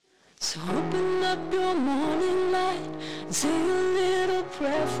So open up your morning light and say a little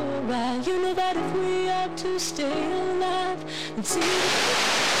prayer for a while. You know that if we are to stay alive and see I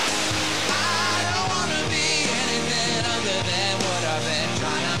don't wanna be anything other than what I've been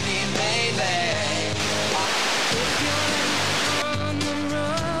trying to be lately. If you're on the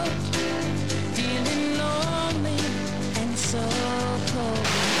road, feeling lonely and so cold.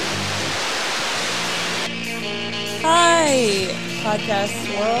 Hi, podcast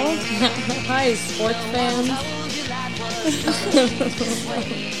world. Hi, sports fans.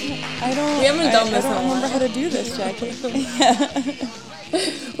 We haven't done this I in a don't remember while. how to do this, Jackie.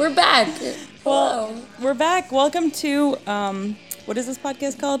 We're back. Well, we're back. Welcome to, what is this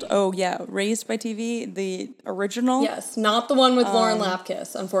podcast called? Oh, yeah, Raised by TV, the original. Yes, not the one with Lauren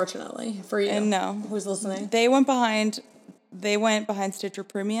Lapkus, unfortunately, for you. And no. Who's listening? They went behind Stitcher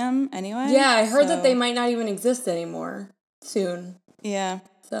Premium anyway. Yeah, I heard that they might not even exist anymore soon. Yeah.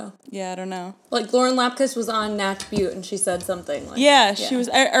 So. Yeah, I don't know. Like, Lauren Lapkus was on Natch Butte, and she said something like... Yeah, she was...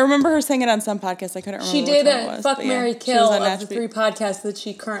 I remember her saying it on some podcast. I couldn't remember She which did one it a was, Fuck, but Marry, yeah, Kill she was on of the Natch 3 podcasts that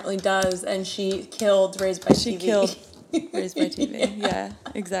she currently does, and she killed Raised by TV. She killed Raised by TV. Yeah,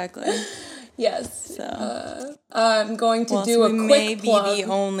 exactly. Yes. So... I'm going to do so a quick plug the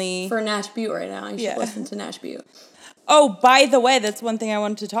only... for Natch Butte right now. You should listen to Natch Butte. Oh, by the way, that's one thing I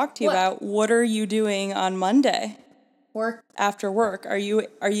wanted to talk to you What? about. What are you doing on Monday? Work. After work? Are you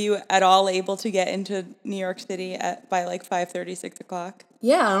at all able to get into New York City by like 5:30, 6 o'clock?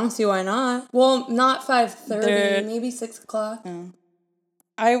 Yeah, I don't see why not. Well, not 5:30, maybe 6 o'clock.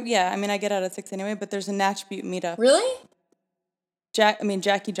 I get out at 6 anyway, but there's a Natch Butte meetup. Really?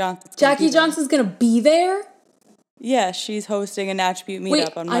 Jackie Johnson. Jackie Johnson's going to be there? Yeah, she's hosting a Natch Butte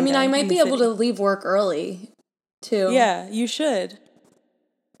meetup on Monday. I might be able to leave work early, too. Yeah, you should.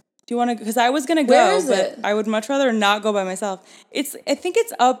 Do you want to? Because I was gonna go, Where is but it? I would much rather not go by myself. I think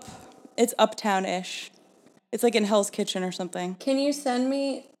it's uptown-ish. It's like in Hell's Kitchen or something. Can you send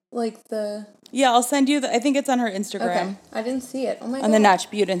me, like, the... Yeah, I'll send you I think it's on her Instagram. Okay, I didn't see it. Oh my God. On the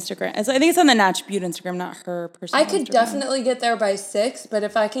Natch Butte Instagram. I think it's on the Natch Butte Instagram, not her personal I could Instagram. definitely get there by 6, but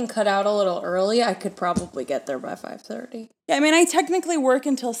if I can cut out a little early, I could probably get there by 5:30. Yeah, I technically work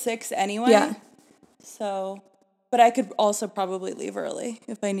until 6 anyway. Yeah. So, but I could also probably leave early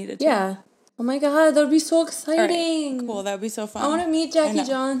if I needed to. Yeah. Oh my God, that would be so All right, exciting. cool, that would be so fun. I want to meet Jackie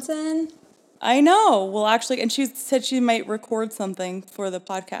Johnson. I know. Well, actually, and she said she might record something for the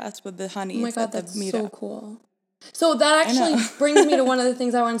podcast with the honeys. Oh my God, at the that's meetup. so cool. So that actually brings me to one of the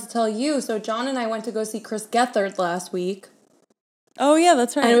things I wanted to tell you. So John and I went to go see Chris Gethard last week. Oh, yeah,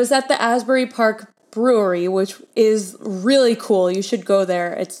 that's right. And it was at the Asbury Park Brewery, which is really cool. You should go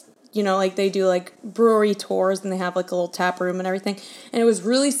there. It's, like they do like brewery tours and they have like a little tap room and everything. And it was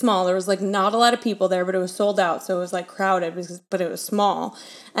really small. There was like not a lot of people there, but it was sold out. So it was like crowded, but it was small.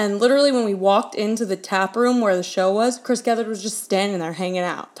 And literally when we walked into the tap room where the show was, Chris Gethard was just standing there hanging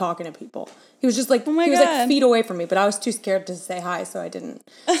out, talking to people. He was just like, oh my he was God. like feet away from me, but I was too scared to say hi, so I didn't.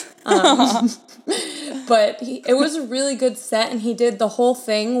 But it was a really good set, and he did, the whole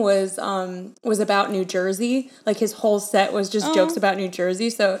thing was about New Jersey. Like his whole set was just jokes about New Jersey.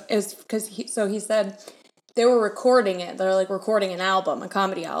 So it's because he said they were recording it. They're like recording an album, a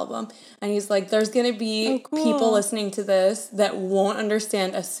comedy album. And he's like, there's going to be people listening to this that won't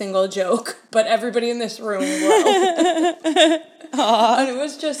understand a single joke, but everybody in this room will. And it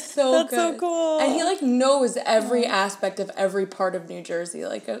was just so That's good. so cool. And he like knows every aspect of every part of New Jersey.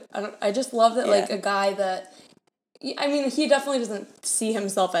 Like I just love that like a guy that, he definitely doesn't see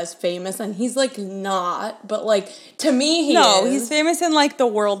himself as famous, and he's like not, but like to me he is. He's famous in like the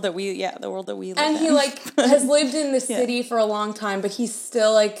world that we live in. And he like has lived in the city for a long time, but he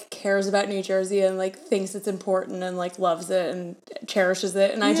still like cares about New Jersey and like thinks it's important and like loves it and cherishes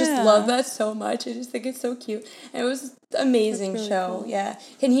it. And I just love that so much. I just think it's so cute. And it was an amazing show. Cool. Yeah.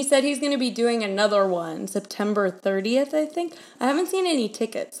 And he said he's going to be doing another one September 30th, I think. I haven't seen any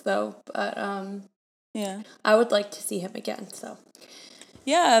tickets though, but yeah, I would like to see him again. So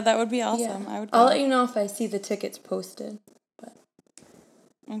yeah, that would be awesome. Yeah. I would. I'll let you know if I see the tickets posted. But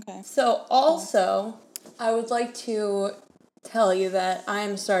okay. So also, I would like to tell you that I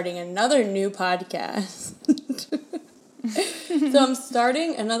am starting another new podcast. So I'm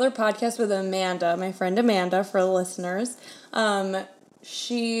starting another podcast with Amanda, my friend Amanda, for the listeners. We're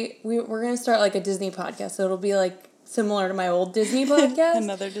gonna start like a Disney podcast, so it'll be like similar to my old Disney podcast.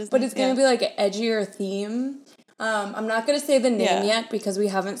 Another Disney, but it's gonna be like an edgier theme. I'm not gonna say the name yet because we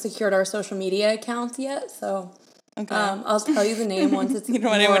haven't secured our social media accounts yet. So okay. I'll tell you the name once it's you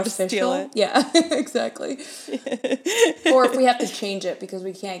don't want anyone to steal it. Yeah, exactly. Or if we have to change it because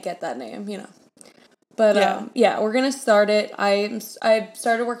we can't get that name, But Yeah. yeah, we're gonna start it. I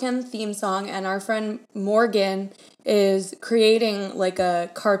started working on the theme song, and our friend Morgan is creating like a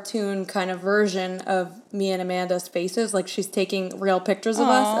cartoon kind of version of me and Amanda's faces. Like she's taking real pictures of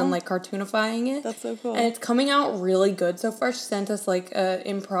us and Aw. like cartoonifying it. That's so cool. And it's coming out really good so far. She sent us like a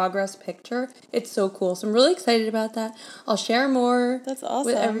in progress picture. It's so cool. So I'm really excited about that. I'll share more. That's awesome.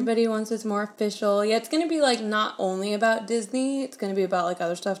 With everybody once it's more official. Yeah, it's gonna be like not only about Disney. It's gonna be about like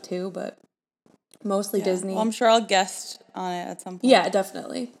other stuff too, but mostly Yeah. Disney. Well, I'm sure I'll guest on it at some point. Yeah,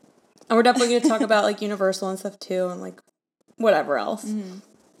 definitely. And we're definitely going to talk about like Universal and stuff too, and like whatever else.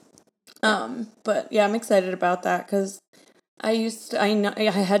 But yeah, I'm excited about that because I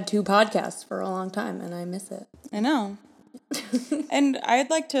had 2 podcasts for a long time and I miss it. I know. And I'd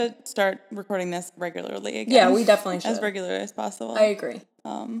like to start recording this regularly again. Yeah, we definitely should. As regular as possible. I agree.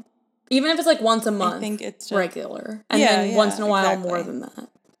 Even if it's like once a month, think it's just- regular, and Yeah, then once in a while exactly. more than that.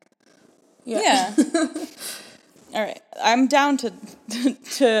 Yeah. All right. I'm down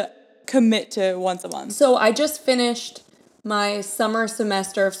to commit to once a month. So I just finished my summer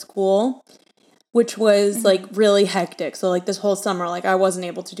semester of school, which was like really hectic. So like this whole summer, like I wasn't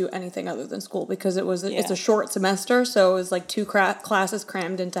able to do anything other than school because it's a short semester. So it was like 2 classes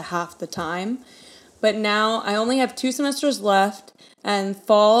crammed into half the time. But now I only have 2 semesters left, and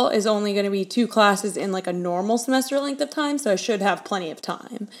fall is only going to be 2 classes in like a normal semester length of time. So I should have plenty of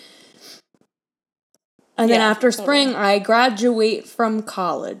time. And then after spring, I graduate from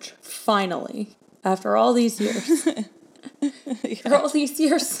college, finally, after all these years. After all these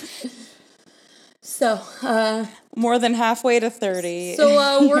years. So, More than halfway to 30.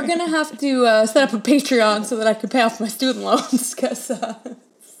 So we're going to have to set up a Patreon so that I can pay off my student loans, because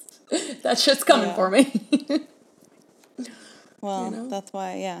that shit's coming for me. Well, that's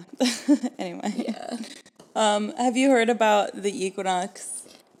why, yeah. Anyway. Yeah. Have you heard about the equinox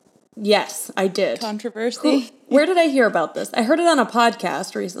Yes, I did. controversy? Where did I hear about this? I heard it on a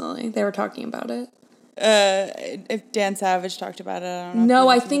podcast recently. They were talking about it. If Dan Savage talked about it, I don't know. No,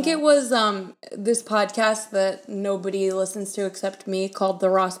 I think it was this podcast that nobody listens to except me called the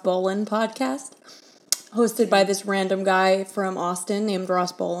Ross Bolin podcast, hosted by this random guy from Austin named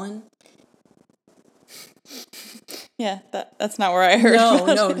Ross Bolin. Yeah, that's not where I heard No,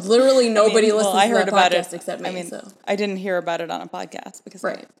 about no, it. literally nobody listens I to heard that about podcast it. except me. I mean, so. I didn't hear about it on a podcast because I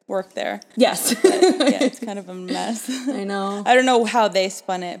Right. worked there. Yes. Yeah, it's kind of a mess. I know. I don't know how they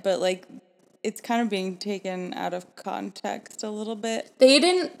spun it, but like it's kind of being taken out of context a little bit. They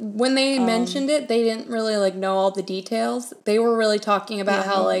didn't, when they mentioned it, they didn't really like know all the details. They were really talking about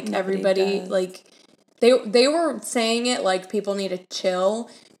how like everybody does. like they were saying it like people need to chill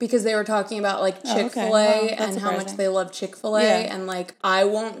because they were talking about like Chick-fil-A Wow, that's and how much surprising. they love Chick-fil-A Yeah. and like I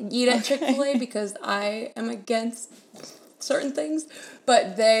won't eat at Chick-fil-A because I am against certain things,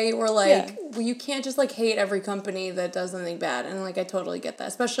 but they were like, well, you can't just like hate every company that does something bad, and like I totally get that,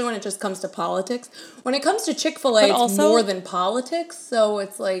 especially when it just comes to politics. When it comes to Chick-fil-A, it's also- more than politics, so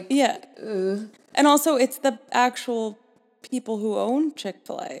it's like, Yeah. And also it's the actual people who own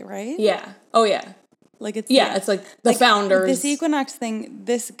Chick-fil-A, right? yeah, oh yeah, Like it's it's like the founders. This Equinox thing,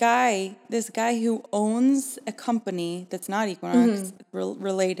 this guy who owns a company that's not Equinox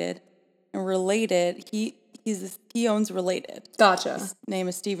related, he owns Related. Gotcha. His name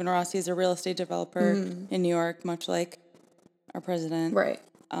is Stephen Ross. He's a real estate developer in New York, much like our president. Right.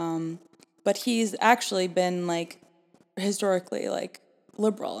 But he's actually been like historically like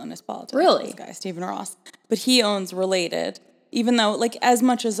liberal in his politics. Really? This guy, Stephen Ross. But he owns Related. Even though, like, as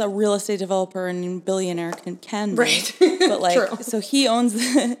much as a real estate developer and billionaire can be, Right. but like, True. so he owns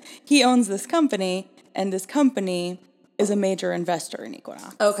this company, and this company is a major investor in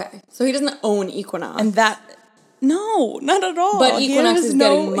Equinox. Okay, so he doesn't own Equinox, And no, not at all. but He Equinox has is no-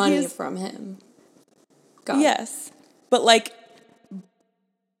 getting he money has- from him. Got it. Yes, but like,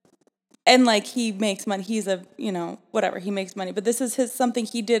 and like he makes money. He's a whatever. He makes money, but this is something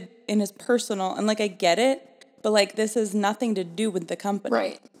he did in his personal. And like I get it, but like this has nothing to do with the company.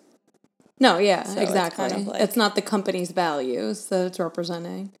 Right. No, yeah, it's exactly. kind of like- it's not the company's values that it's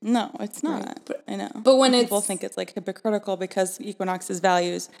representing. No, it's not. I know. But when people it's- think it's like hypocritical because Equinox's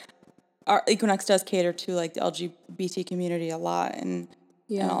values Equinox does cater to like the LGBT community a lot and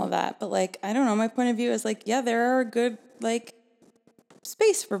all of that. But like I don't know, my point of view is like, yeah, there are good like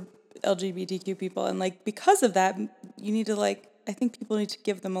space for LGBTQ people, and like because of that, you need to like I think people need to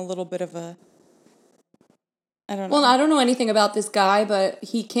give them a little bit of a I don't know. Well, I don't know anything about this guy, but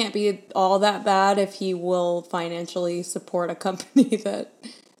he can't be all that bad if he will financially support a company that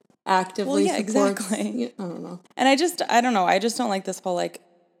actively supports. exactly. I don't know. And I don't know. I just don't like this whole like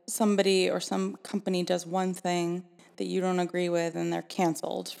somebody or some company does one thing, that you don't agree with, and they're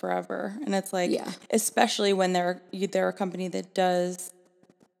canceled forever. And it's like, Yeah. especially when they're a company that does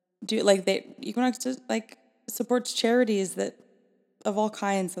do like Equinox does, like supports charities that of all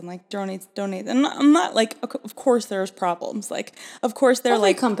kinds and like donates. And I'm not like, of course there's problems. Like, of course they're Every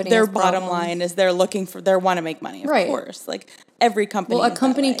like company their has bottom problems. line is they want to make money. Of Right. course, like every company. Well, a is that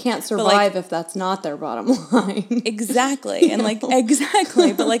company way. can't But, like, survive if that's not their bottom line. exactly. And like, know?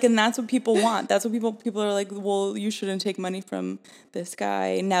 exactly. But like, and that's what people want. That's what people are like, well, you shouldn't take money from this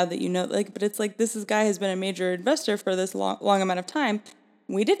guy now that you know, like, but it's like, this guy has been a major investor for this long amount of time.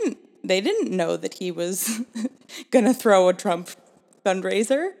 They didn't know that he was going to throw a Trump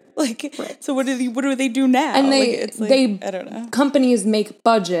fundraiser. Like, Right. so what do they do now? And I don't know. companies make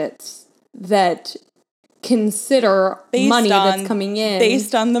budgets that consider money that's coming in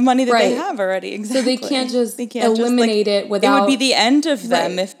based on the money that they Right. have already. Exactly. So they can't just eliminate it without. It would be the end of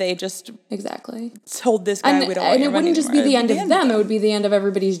them Right. if they just Exactly. told this guy we don't want And your it wouldn't money just be anymore. the end of them, it would be the end of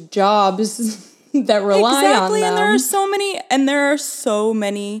everybody's jobs that rely on them. And there are so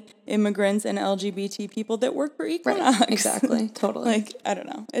many immigrants and LGBT people that work for Equinox. Right. Exactly. Totally. Like, I don't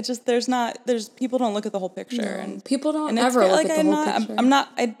know. It's just people don't look at the whole picture, and people don't and it's ever look like, at the whole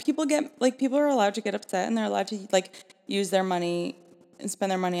picture. People are allowed to get upset, and they're allowed to like use their money and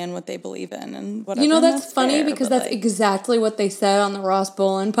spend their money on what they believe in and whatever. You know, and that's funny fair, because but, that's like, exactly what they said on the Ross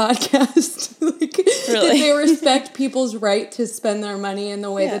Bolin podcast. That Really? they respect people's right to spend their money in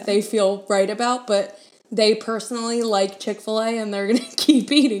the way that they feel right about, but they personally like Chick-fil-A and they're going to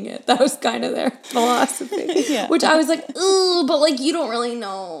keep eating it. That was kind of their philosophy. Yeah. Which I was like, ooh, but like, you don't really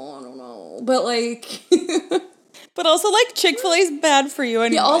know. I don't know. But like... But also, like, Chick-fil-A's bad for you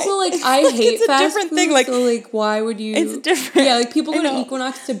anyway. Yeah, also, like, I hate it's a fast different food, thing. Like, so, like, why would you... it's different. Yeah, like, people I go to know.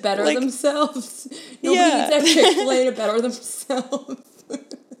 Equinox to better Like, themselves. Nobody eats at Chick-fil-A to better themselves.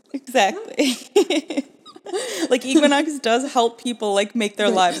 Exactly. Like, Equinox does help people, like, make their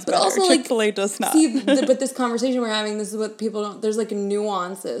lives But better. also, like, Chick-fil-A does not. But this conversation we're having, this is what people don't... There's, like,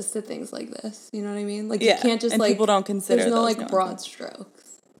 nuances to things like this. You know what I mean? Like, you can't just, and like... people don't consider There's no, those like, broad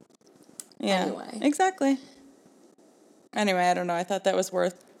strokes. Yeah. Anyway. Exactly. Anyway, I don't know. I thought that was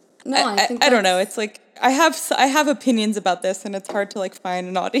worth... No, I think I don't know. It's like, I have opinions about this, and it's hard to, like, find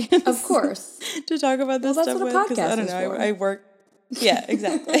an audience. Of course. to talk about this Well, that's stuff what a with. 'Cause podcast I don't is know. for. I work... Yeah,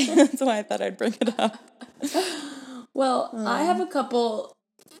 exactly. That's why I thought I'd bring it up. Well, I have a couple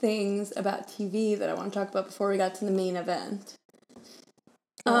things about TV that I want to talk about before we got to the main event.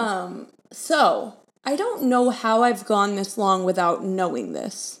 So, I don't know how I've gone this long without knowing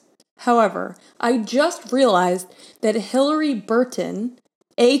this. However, I just realized that Hillary Burton,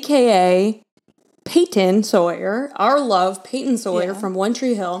 aka Peyton Sawyer, our love, Peyton Sawyer from One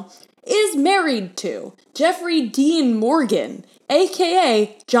Tree Hill, is married to Jeffrey Dean Morgan,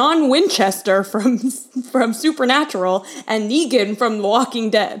 aka John Winchester from Supernatural and Negan from The Walking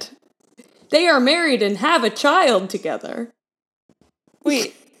Dead. They are married and have a child together.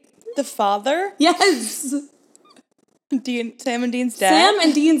 Wait, the father? Yes! Sam and Dean's dad? Sam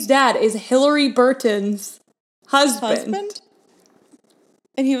and Dean's dad is Hillary Burton's husband.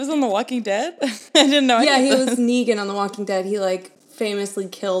 And he was on The Walking Dead? I didn't know. Yeah, he was Negan on The Walking Dead. He, like, famously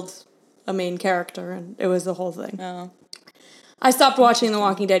killed a main character, and it was the whole thing. Oh. I stopped watching The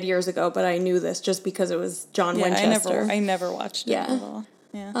Walking Dead years ago, but I knew this just because it was John Winchester. I never watched it at all.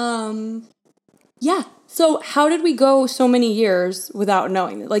 Yeah. Yeah. So how did we go so many years without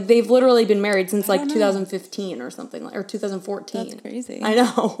knowing it? Like, they've literally been married since, like, 2015 or something, or 2014. That's crazy. I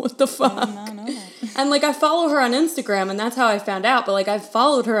know. What the fuck? I did not know that. And, like, I follow her on Instagram, and that's how I found out. But, like, I've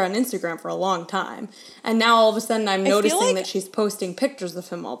followed her on Instagram for a long time. And now, all of a sudden, I'm noticing that she's posting pictures of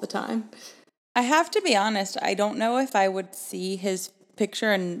him all the time. I have to be honest. I don't know if I would see his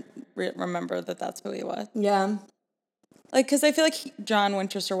picture and remember that that's who he was. Yeah. Like, because I feel like John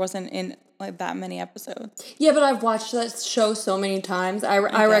Winchester wasn't in, like, that many episodes. Yeah, but I've watched that show so many times. I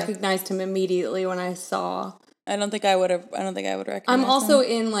recognized him immediately when I saw... I don't think I would recognize I'm also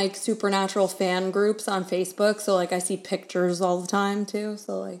him. in, like, Supernatural fan groups on Facebook, so, like, I see pictures all the time, too,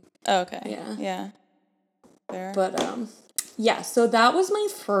 so, like... Oh, okay. Yeah. Yeah. Fair. But, yeah, so that was my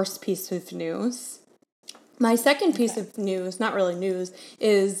first piece of news. My second piece of news, not really news,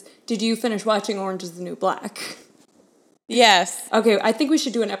 is, did you finish watching Orange is the New Black? Yes. Okay, I think we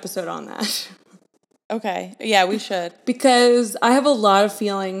should do an episode on that. Okay. Yeah, we should. Because I have a lot of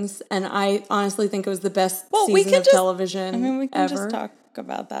feelings, and I honestly think it was the best season of television ever. I mean, we can just talk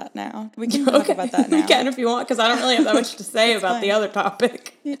about that now. We can talk about that now. We can if you want, because I don't really have that much to say about the other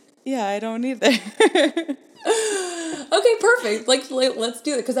topic. Yeah, I don't either. Okay, perfect. Like, let's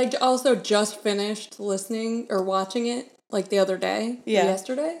do it. Because I also just finished listening or watching it, like, the other day. Yeah. Or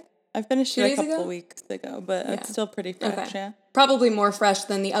yesterday. I finished 2 it a days couple ago? weeks ago, but it's still pretty fresh, Okay. yeah. Probably more fresh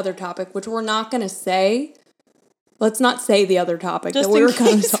than the other topic, which we're not going to say. Let's not say the other topic Just that we in were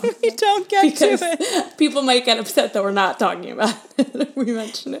going to case talk we about. don't get Because to it. people might get upset that we're not talking about it if we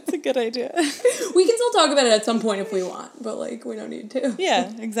mention it. It's a good idea. We can still talk about it at some point if we want, but like we don't need to.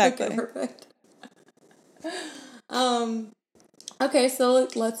 Yeah, exactly. Okay, perfect. Okay, so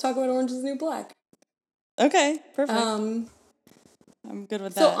let's talk about Orange is the New Black. Okay, perfect. I'm good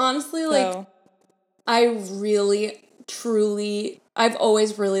with that. So honestly, like, I really, truly, I've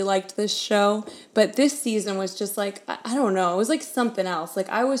always really liked this show, but this season was just like, I don't know, it was like something else. Like,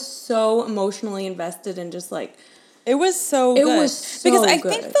 I was so emotionally invested in just like, it was so good. It was so because I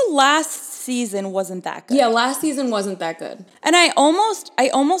good. think the last season wasn't that good. Yeah, last season wasn't that good. And I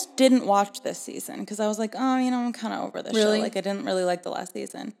almost didn't watch this season because I was like, oh, I'm kind of over this show. Like, I didn't really like the last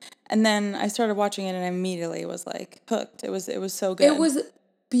season. And then I started watching it and I immediately was like hooked. It was so good. It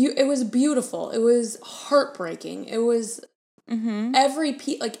was beautiful. It was heartbreaking. It was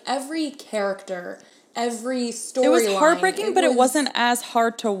every character, every storyline. It was heartbreaking, but it wasn't as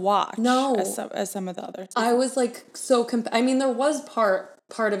hard to watch as some of the others. I was like so I mean, there was part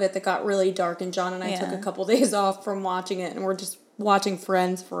of it that got really dark, and John and I took a couple days off from watching it, and we're just watching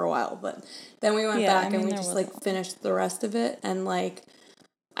Friends for a while, but then we went back and we just like finished the rest of it, and like,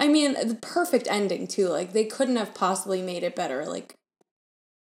 I mean, the perfect ending too. Like, they couldn't have possibly made it better. Like,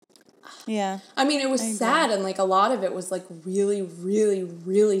 yeah. I mean, it was sad, and like a lot of it was like really, really,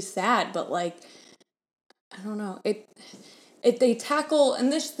 really sad, but like, I don't know. They tackle,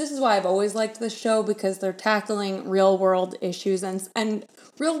 and this is why I've always liked this show, because they're tackling real world issues and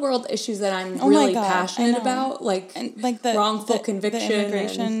real world issues that I'm really passionate about, like the wrongful conviction, the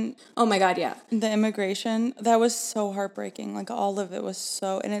immigration. Oh my God, yeah. The immigration, that was so heartbreaking. Like, all of it was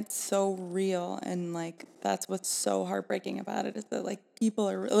and it's so real, and like that's what's so heartbreaking about it, is that like people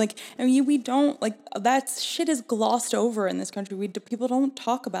are like, I mean, we don't, like, that shit is glossed over in this country. People don't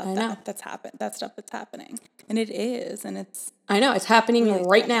talk about that stuff that's happening, and it is, and it's. I know, it's happening really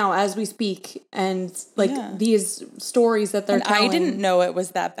right now as we speak, and like these stories that they're telling. I didn't know it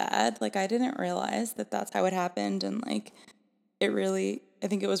was that bad. Like, I didn't realize that that's how it happened, and like, I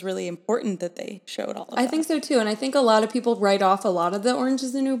think it was really important that they showed all of that. I think so too, and I think a lot of people write off a lot of the Orange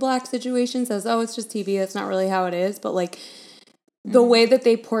is the New Black situations as, oh, it's just TV, that's not really how it is, but like, the way that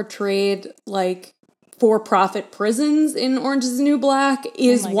they portrayed like for-profit prisons in Orange is the New Black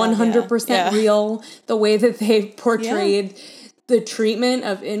is 100% real. The way that they portrayed the treatment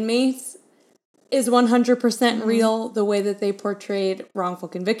of inmates is 100% real. The way that they portrayed wrongful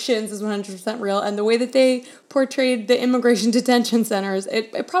convictions is 100% real. And the way that they portrayed the immigration detention centers,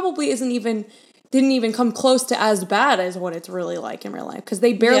 it probably didn't even come close to as bad as what it's really like in real life. Because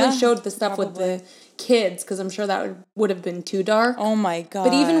they barely showed the stuff with the kids, because I'm sure that would have been too dark. Oh my God.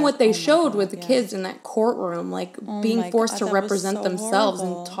 But even what they showed with the kids in that courtroom, like being forced to represent themselves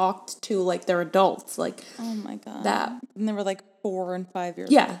and talked to like their adults, like, oh my God, and they were like 4 and 5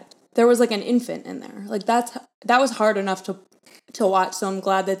 years old. old. There was like an infant in there. Like, that was hard enough to watch, so I'm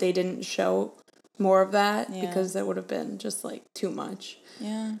glad that they didn't show more of that, because it would have been just like too much.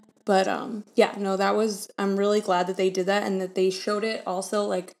 Yeah. But I'm really glad that they did that, and that they showed it also.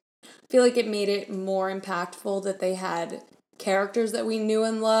 Like, I feel like it made it more impactful that they had characters that we knew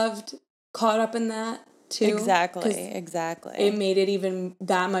and loved caught up in that too. Exactly. It made it even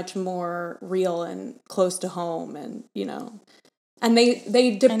that much more real and close to home, and and they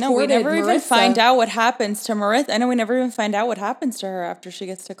deported. I know, we never even Maritza. find out what happens to Maritza. I know we never even find out what happens to her after she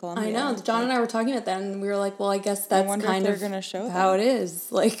gets to Colombia. I know. John and I were talking about that, and we were like, well, I guess that's kind of gonna show how it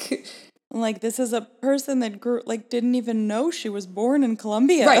is. Like, this is a person that didn't even know she was born in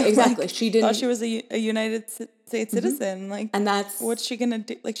Colombia. Right, exactly. She didn't. Thought she was a United States citizen. Like, and that's. What's she gonna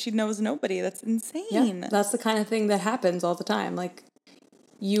do? Like, she knows nobody. That's insane. Yeah, that's the kind of thing that happens all the time. Like,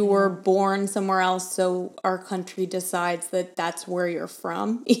 you were born somewhere else, so our country decides that that's where you're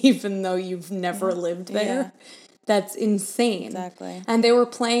from, even though you've never lived there. Yeah. That's insane. Exactly. And they were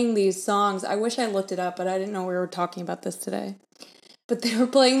playing these songs. I wish I looked it up, but I didn't know we were talking about this today. But they were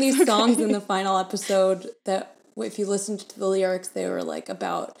playing these songs in the final episode that, if you listened to the lyrics, they were like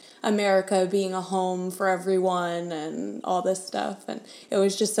about America being a home for everyone and all this stuff. And it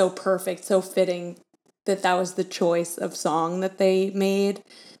was just so perfect, so fitting that was the choice of song that they made,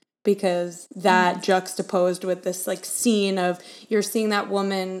 because that juxtaposed with this like scene of, you're seeing that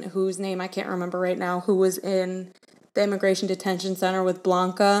woman whose name I can't remember right now, who was in the immigration detention center with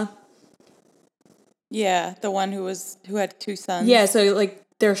Blanca. Yeah, the one who had 2 sons. Yeah, so like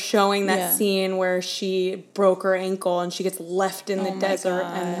they're showing that scene where she broke her ankle and she gets left in the desert,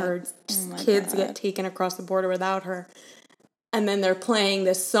 and her kids get taken across the border without her. and then they're playing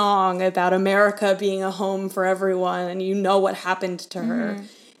this song about America being a home for everyone, and you know what happened to her,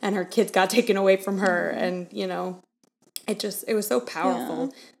 and her kids got taken away from her, and, you know, it was so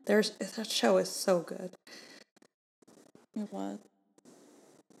powerful. Yeah. That show is so good. It was.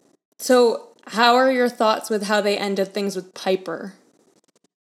 So, how are your thoughts with how they ended things with Piper?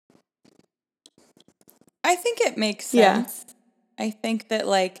 I think it makes sense. Yeah. I think that,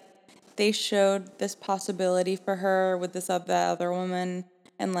 like, they showed this possibility for her with the other woman,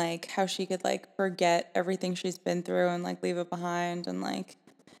 and, like, how she could, like, forget everything she's been through and, like, leave it behind and, like,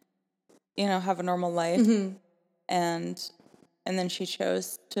 you know, have a normal life. Mm-hmm. And then she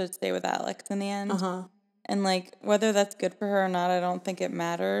chose to stay with Alex in the end. Uh-huh. And, like, whether that's good for her or not, I don't think it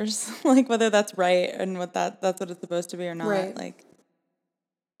matters. Like, whether that's right and that's what it's supposed to be or not. Right. Like,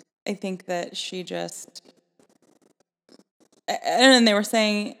 I think that she just... And they were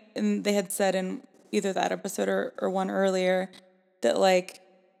saying, and they had said in either that episode or one earlier, that, like,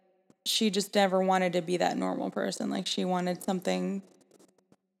 she just never wanted to be that normal person. Like, she wanted to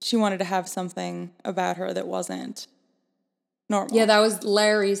have something about her that wasn't normal. Yeah, that was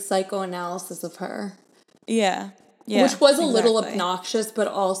Larry's psychoanalysis of her. Yeah. Which was a little obnoxious, but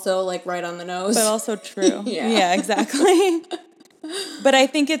also, like, right on the nose. But also true. Yeah, exactly. But I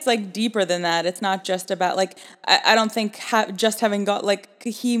think it's, like, deeper than that. It's not just about, like, I don't think just having got, like,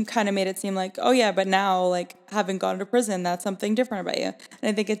 he kind of made it seem like, oh, yeah, but now, like, having gone to prison, that's something different about you. And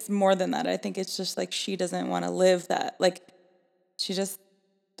I think it's more than that. I think it's just, like, she doesn't want to live that. Like, she just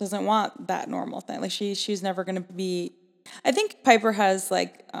doesn't want that normal thing. Like, she's never going to be... I think Piper has,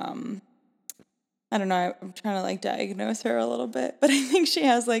 like, I don't know, I'm trying to, like, diagnose her a little bit, but I think she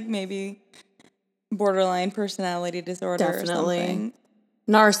has, like, maybe... borderline personality disorder or something.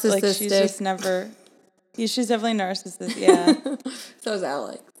 Narcissistic. Like, she's just never... Yeah, she's definitely narcissistic, yeah. So is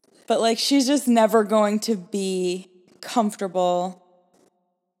Alex. But, like, she's just never going to be comfortable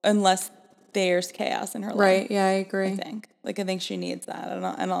unless there's chaos in her life. Right, yeah, I agree. I think. Like, I think she needs that.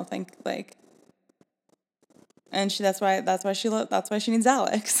 I don't think, like... And that's why she needs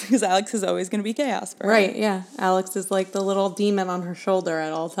Alex, because Alex is always going to be chaos for her. Right, yeah. Alex is, like, the little demon on her shoulder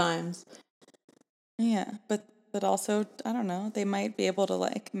at all times. Yeah, but also, I don't know, they might be able to,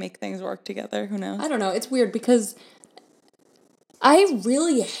 like, make things work together. Who knows? I don't know. It's weird because I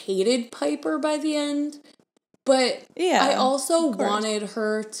really hated Piper by the end, but I also wanted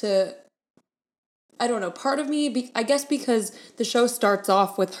her to, I don't know, part of me, I guess because the show starts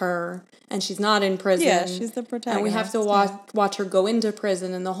off with her and she's not in prison. Yeah, she's the protagonist. And we have to watch her go into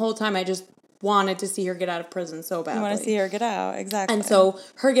prison, and the whole time I just wanted to see her get out of prison so badly. You want to see her get out, exactly. And so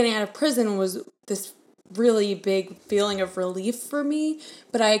her getting out of prison was this really big feeling of relief for me,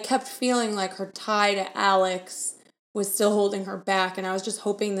 but I kept feeling like her tie to Alex was still holding her back, and I was just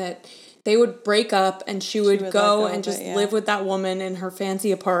hoping that they would break up and she would go and just live with that woman in her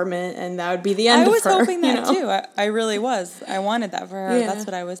fancy apartment, and that would be the end of her. I was hoping that too. I really was. I wanted that for her. Yeah. That's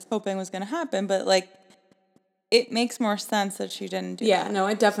what I was hoping was going to happen, but, like, it makes more sense that she didn't do that. Yeah, no,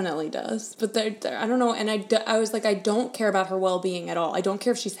 it definitely does. But I don't know, and I was like, I don't care about her well-being at all. I don't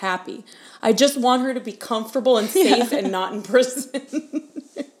care if she's happy. I just want her to be comfortable and safe and not in prison.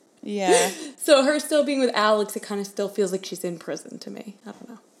 Yeah. So her still being with Alex, it kind of still feels like she's in prison to me. I don't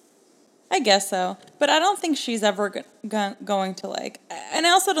know. I guess so. But I don't think she's ever going to, like... And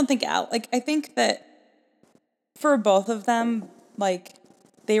I also don't think... Like, I think that for both of them, like,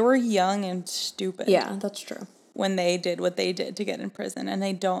 they were young and stupid. Yeah, that's true. When they did what they did to get in prison. And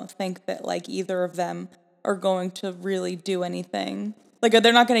I don't think that, like, either of them are going to really do anything. Like,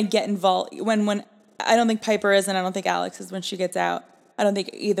 they're not going to get involved. When I don't think Piper is, and I don't think Alex is when she gets out. I don't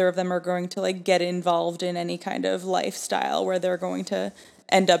think either of them are going to, like, get involved in any kind of lifestyle where they're going to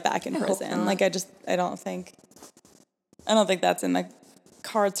end up back in prison. Like, I don't think that's in the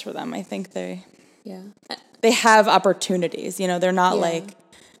cards for them. I think they have opportunities. You know, they're not like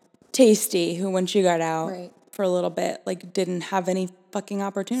Tasty, who when she got out for a little bit, like, didn't have any fucking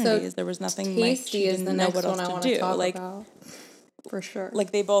opportunities. So there was nothing, like, she didn't know what else to do. Like, for sure.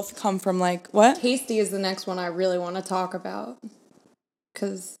 Like, they both come from, like, what? Tasty is the next one I really want to talk about.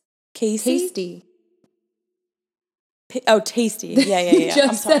 Because Casey? Tasty. Tasty. Yeah.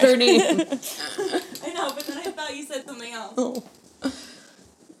 Just said her name. I know, but then I thought you said something else.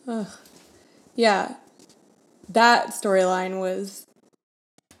 Yeah. That storyline was...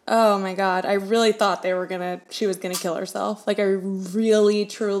 Oh my God. I really thought she was going to kill herself. Like, I really,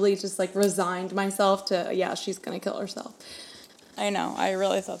 truly just, like, resigned myself to, she's going to kill herself. I know. I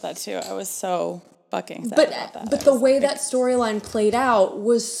really thought that too. I was so fucking sad about that. But the way that storyline played out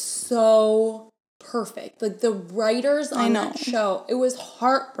was so perfect. Like, the writers on that show, it was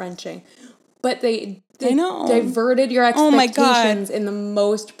heart-wrenching. but they I know. diverted your Oh my God. expectations in the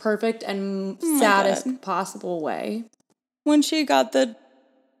most perfect and saddest possible way. When she got the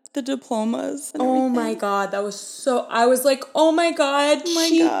diplomas and Oh everything. my God, that was so. I was like, oh my God, Oh my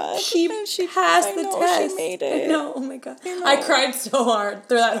she God. And she passed the I know, test. she made it. I know. Oh my God, I I know. cried so hard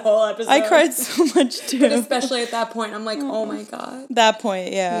through that whole episode. I cried so much too. But especially at that point, I'm like, oh my God. That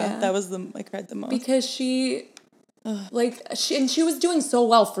point, Yeah. that was I cried the most. Because she was doing so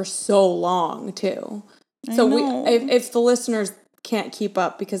well for so long too. So if the listeners can't keep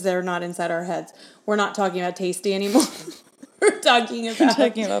up because they're not inside our heads, we're not talking about Tasty anymore. We're talking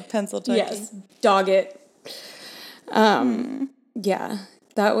about pencil tucking. Yes, dog it. Yeah,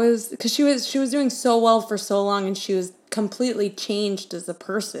 that was because she was doing so well for so long, and she was completely changed as a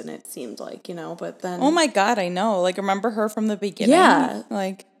person. It seemed like, but then. Oh my God, I know. Like, remember her from the beginning? Yeah,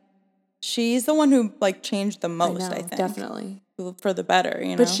 like she's the one who changed the most. I think definitely for the better.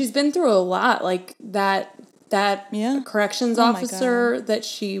 But she's been through a lot, like that corrections officer that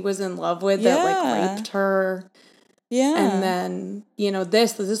she was in love with that raped her. Yeah. And then,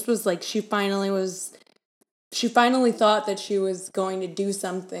 this was she finally thought that she was going to do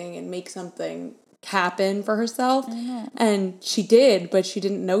something and make something happen for herself. And she did, but she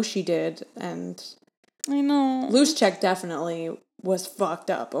didn't know she did. And I know. Luschek definitely was fucked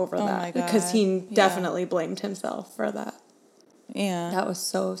up over that because he definitely blamed himself for that. Yeah. That was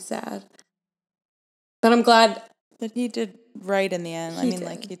so sad. But I'm glad that he did right in the end.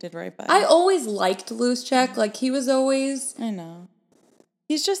 He did right by I always liked Luschek. He was always... I know.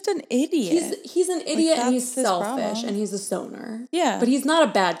 He's just an idiot. He's an idiot and he's selfish and he's a stoner. Yeah. But he's not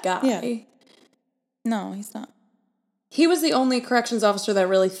a bad guy. Yeah. No, he's not. He was the only corrections officer that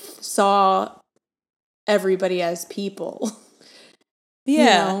really saw everybody as people.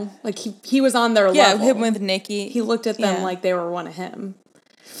 Yeah. He was on their level. Yeah, him with Nikki. He looked at them like they were one of him.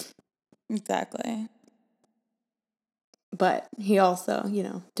 Exactly. But he also,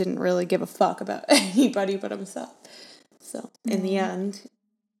 didn't really give a fuck about anybody but himself. So, in the end,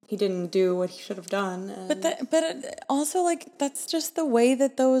 he didn't do what he should have done. And but also, that's just the way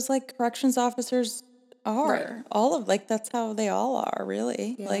that those, corrections officers are. Right. All of, that's how they all are,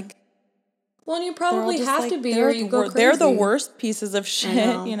 really. Yeah. Well, and you probably have to be, or you go crazy. They're the worst pieces of shit,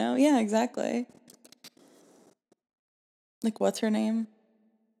 Yeah, exactly. What's her name?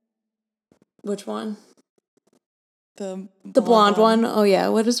 Which one? The blonde one. Oh, yeah.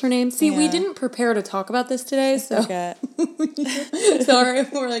 What is her name? See, we didn't prepare to talk about this today, so... Forget. Sorry,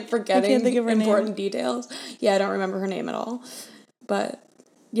 we're, forgetting I can't think of her important details. Yeah, I don't remember her name at all. But,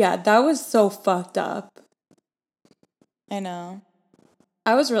 yeah, that was so fucked up. I know.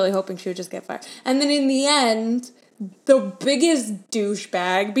 I was really hoping she would just get fired. And then in the end, the biggest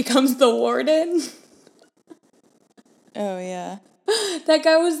douchebag becomes the warden. Oh, yeah. That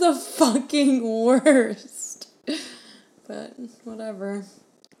guy was the fucking worst. But whatever.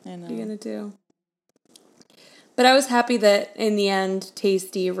 I know. What are you going to do? But I was happy that in the end,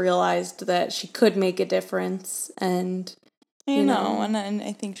 Tasty realized that she could make a difference. And, I know. And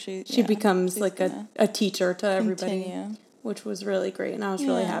I think she becomes a teacher to everybody. Continue. Which was really great, and I was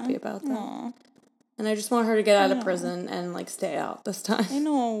really happy about that. Aww. And I just want her to get out of prison and, stay out this time. I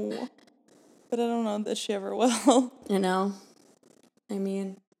know. But I don't know that she ever will. I know. I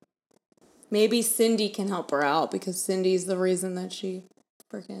mean, maybe Cindy can help her out, because Cindy's the reason that she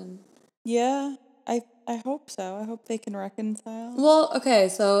freaking... Yeah, I hope so. I hope they can reconcile. Well, okay,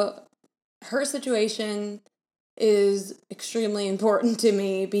 so her situation is extremely important to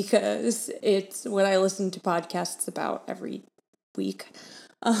me because it's what I listen to podcasts about every week,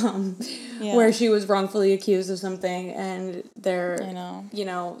 where she was wrongfully accused of something, and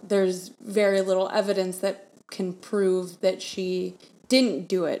there's very little evidence that can prove that she didn't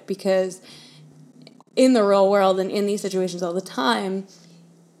do it, because in the real world and in these situations all the time,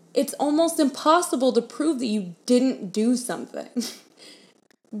 it's almost impossible to prove that you didn't do something.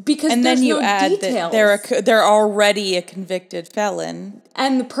 Because and then you add details. That they're already a convicted felon,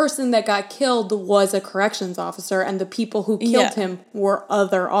 and the person that got killed was a corrections officer, and the people who killed him were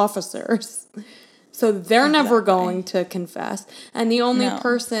other officers. So they're never going to confess, and the only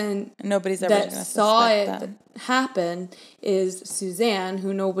person nobody's ever that saw it happen is Suzanne,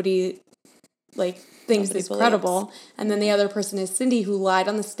 who nobody thinks is credible, and then the other person is Cindy, who lied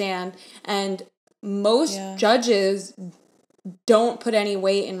on the stand, and most judges don't put any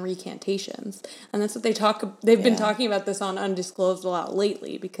weight in recantations. And that's what they've been talking about this on Undisclosed a lot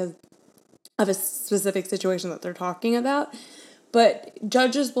lately because of a specific situation that they're talking about. But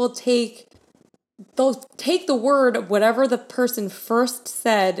judges will take they'll take the word of whatever the person first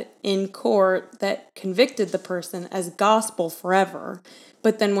said in court that convicted the person as gospel forever.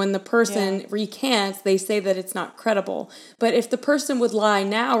 But then when the person recants, they say that it's not credible. But if the person would lie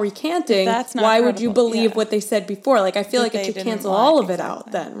now recanting, That's not why would you credible, believe yeah. what they said before? Like, I feel That like it they should didn't cancel lie, all of it out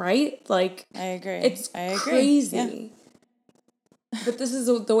exactly. then, right? Like, I agree. it's I agree. crazy. But this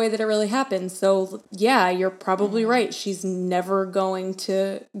is the way that it really happens. So, yeah, you're probably right. She's never going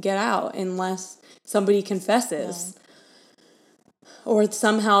to get out unless somebody confesses. Or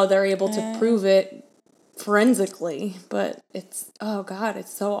somehow they're able to prove it forensically. But it's, oh, God,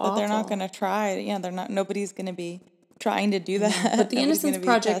 it's so awful. But they're not going to try. Yeah, they're not. Nobody's going to be trying to do that. But the Nobody's Innocence gonna be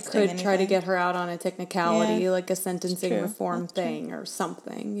Project testing could try to anything. get her out on a technicality, Yeah. like a sentencing True. reform That's true. thing or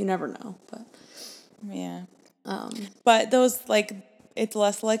something. You never know. But Yeah. But those, like, it's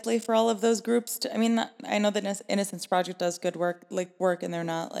less likely for all of those groups to, I mean, I know that Innocence Project does good work, and they're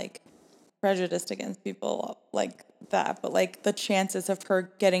not, like, prejudiced against people like that. But, like, the chances of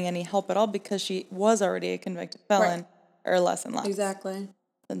her getting any help at all because she was already a convicted felon are less and less. exactly.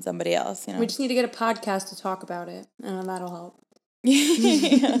 Than somebody else, you know? We just need to get a podcast to talk about it, and that'll help.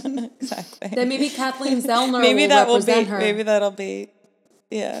 Yeah, exactly. Then maybe Kathleen Zellner maybe will that represent will be, her. Maybe that'll be,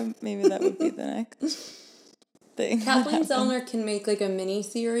 yeah, maybe that would be the next thing. Kathleen Zellner can make like a mini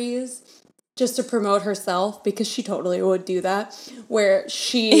series just to promote herself because she totally would do that, where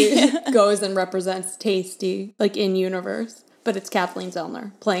she goes and represents Tasty like in universe, but it's Kathleen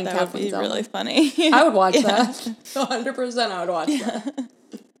Zellner playing That Kathleen would be Zellner. really funny. I would watch that. 100% I would watch that.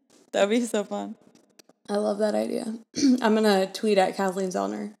 That would be so fun. I love that idea. I'm going to tweet at Kathleen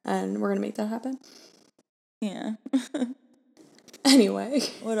Zellner and we're going to make that happen. Yeah. Anyway.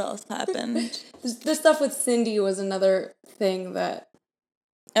 What else happened? The stuff with Cindy was another thing that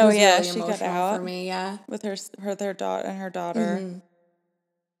Oh was yeah, really she got emotional out for me, yeah. with her daughter and her daughter. Mm-hmm.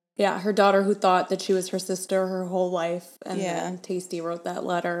 Yeah, her daughter who thought that she was her sister her whole life, and Yeah. then Tasty wrote that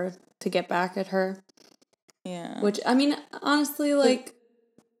letter to get back at her. Yeah. Which, I mean, honestly, like,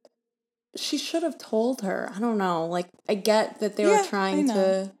 she should have told her. I don't know. Like, I get that they were trying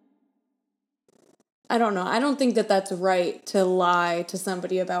to... I don't know. I don't think that that's right to lie to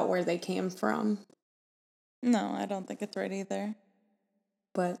somebody about where they came from. No, I don't think it's right either.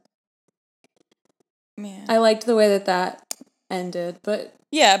 But yeah. I liked the way that ended, but...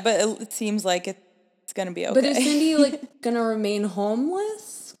 Yeah, but it seems like it's going to be okay. But is Cindy, like, going to remain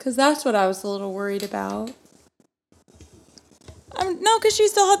homeless? Because that's what I was a little worried about. No, because she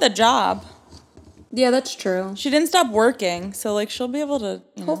still had the job. Yeah, that's true. She didn't stop working, so, like, she'll be able to,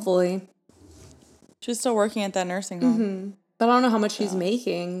 Hopefully. She's still working at that nursing home. Mm-hmm. But I don't know how much she's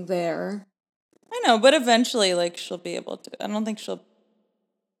making there. I know, but eventually, like, she'll be able to. I think she'll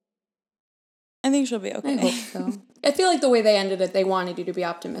be okay. I hope so. I feel like the way they ended it, they wanted you to be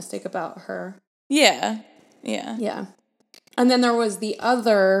optimistic about her. Yeah. Yeah. Yeah. And then there was the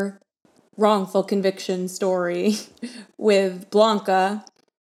other wrongful conviction story with Blanca,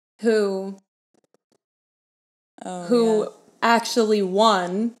 who actually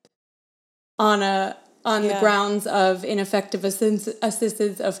won on the grounds of ineffective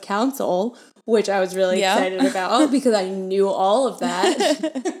assistance of counsel, which I was really excited about because I knew all of that.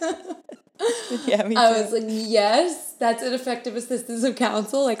 Yeah, me too. I was like, yes, that's ineffective assistance of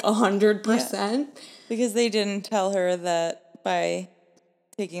counsel, like 100%. Yeah. Because they didn't tell her that by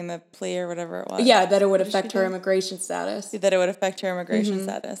taking the plea or whatever it was. Yeah, that it would affect her immigration status. That it would affect her immigration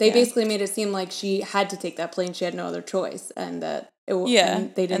status. They basically made it seem like she had to take that plea and she had no other choice, and that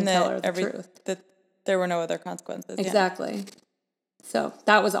and they didn't tell her the truth. That there were no other consequences. Exactly. Yeah. So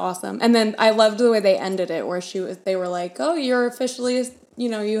that was awesome. And then I loved the way they ended it, where they were like, "Oh, you're officially,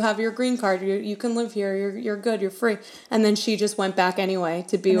 you have your green card. You can live here. You're good. You're free." And then she just went back anyway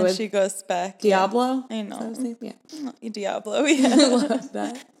to be with. She goes back. Diablo. Yeah. I know. Yeah. Diablo. Yeah. I love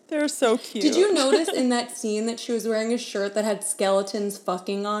that. They're so cute. Did you notice in that scene that she was wearing a shirt that had skeletons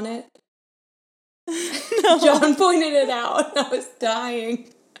fucking on it? No. John pointed it out. I was dying.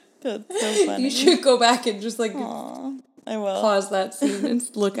 That's so funny. You should go back and just like I will pause that scene and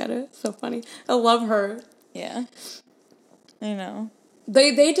look at it. It's so funny. I love her. Yeah. I know.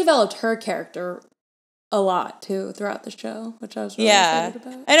 They developed her character a lot too throughout the show, which I was really excited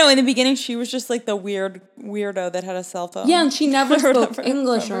about. I know, in the beginning she was just like the weirdo that had a cell phone. Yeah, and she never spoke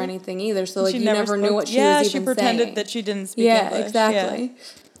English or anything either, so like you never knew what she was even saying. Yeah, she pretended that she didn't speak English. Yeah, exactly. Yeah,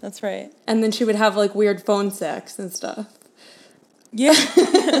 that's right. And then she would have like weird phone sex and stuff. Yeah.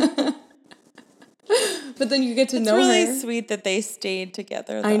 But then you get to know her. It's really sweet that they stayed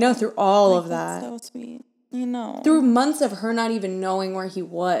together, though. I know, through all of that. That's so sweet. I know. Through months of her not even knowing where he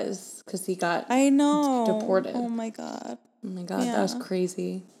was because he got deported. Oh my God. Oh my God, that was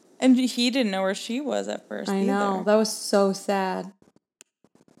crazy. And he didn't know where she was at first. I know. either. That was so sad.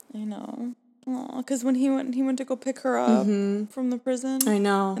 I know. Because when he went to go pick her up from the prison. I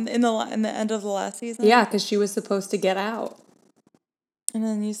know. In the end of the last season. Yeah, because she was supposed to get out. And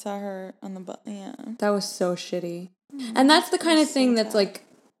then you saw her on the bus. Yeah. That was so shitty. And that's the kind of thing that's like,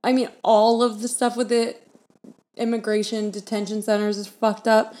 I mean, all of the stuff with the immigration detention centers is fucked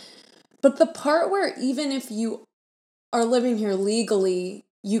up. But the part where even if you are living here legally,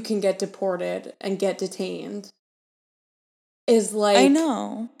 you can get deported and get detained is like... I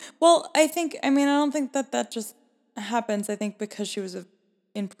know. Well, I don't think that just happens. I think because she was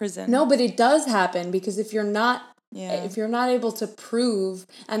in prison. No, but it does happen because if you're not able to prove,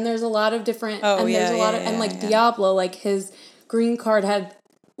 and there's a lot of different, Diablo, like his green card had,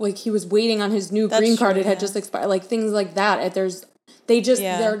 like he was waiting on his new green card, it had just expired, like things like that. Their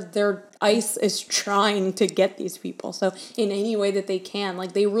ICE is trying to get these people, so in any way that they can,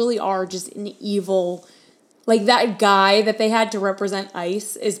 like they really are just an evil. Like, that guy that they had to represent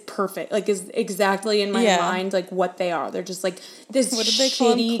ICE is perfect. Like, is exactly in my mind, like, what they are. They're just, like, this what did they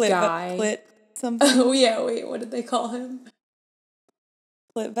call shitty him? guy. Clit something? Oh, yeah, wait, what did they call him?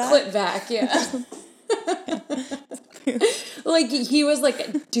 Clitvac? Clitvac, yeah. Like, he was, like, a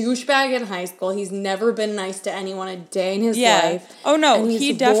douchebag in high school. He's never been nice to anyone a day in his life. Oh, no, and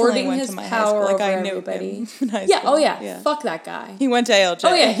he definitely went to my high school. Like, I knew everybody. Fuck that guy. He went to ALJ.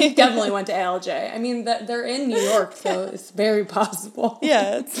 Oh, yeah, he definitely went to ALJ. I mean, they're in New York, so it's very possible.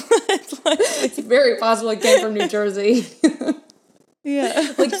 Yeah, it's very possible it came from New Jersey.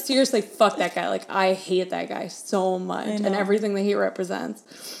 Yeah. Like, seriously, fuck that guy. Like, I hate that guy so much and everything that he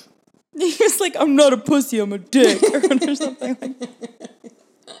represents. He was like, I'm not a pussy, I'm a dick, or something like that.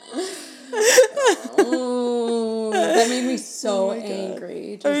 Oh, that made me so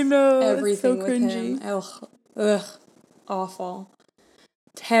angry. Just I know. Everything so with cringy. him. Ugh. Awful.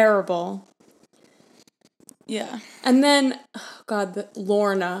 Terrible. Yeah. And then, oh God,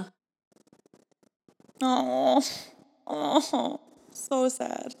 Lorna. Oh, so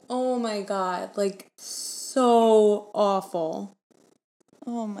sad. Oh my God, like, so awful.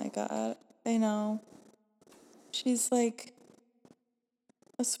 Oh my God, I know. She's like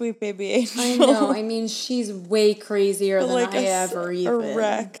a sweet baby angel. I know. I mean, she's way crazier than like I ever even. A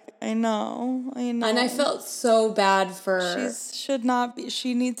wreck. I know. And I felt so bad for... should not be.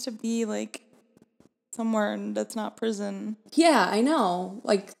 She needs to be like somewhere that's not prison. Yeah, I know.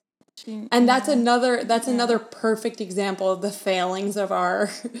 Like, and that's another perfect example of the failings of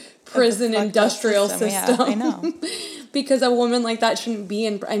our prison industrial system. I know. Because a woman like that shouldn't be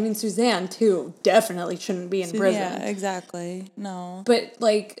in... I mean, Suzanne, too, definitely shouldn't be in prison. Yeah, exactly. No. But,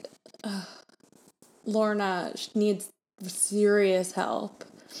 like, Lorna needs serious help.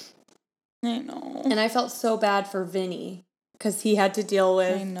 I know. And I felt so bad for Vinny. Because he had to deal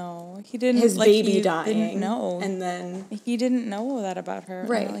with... I know. He didn't... his baby dying. Didn't know. And then... He didn't know that about her.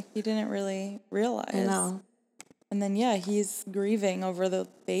 Right. And, he didn't really realize. I know. And then, he's grieving over the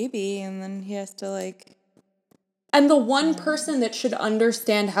baby, and then he has to, And the one person that should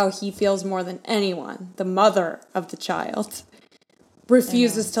understand how he feels more than anyone, the mother of the child,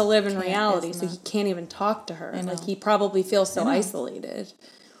 refuses to live in reality, so he can't even talk to her. Like, he probably feels so isolated.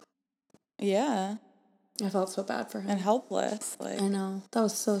 Yeah. I felt so bad for him. And helpless. I know. That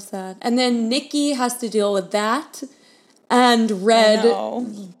was so sad. And then Nikki has to deal with that, and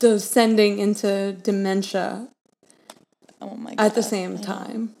Red descending into dementia at the same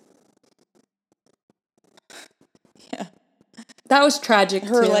time. Yeah. That was tragic,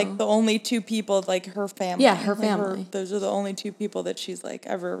 her, too. the only two people, her family. Yeah, her family. Those are the only two people that she's,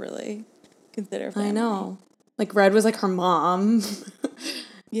 ever really considered family. I know. Red was, her mom.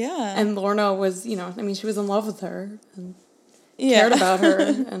 Yeah. And Lorna was, she was in love with her and cared about her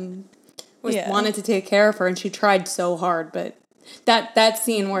and wanted to take care of her, and she tried so hard, but that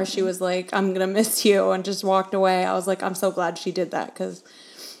scene where she was like, I'm going to miss you, and just walked away, I was like, I'm so glad she did that, because,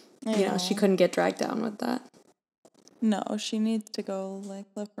 she couldn't get dragged down with that. No, she needs to go,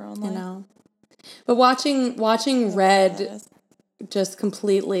 live her own life. I know. But watching Red just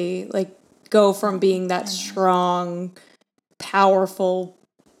completely, go from being that strong, powerful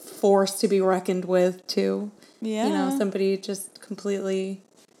force to be reckoned with to, somebody just completely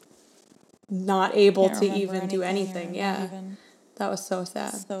not able to even do anything. Yeah. That was so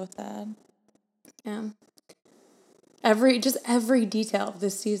sad. So sad. Yeah. Every detail of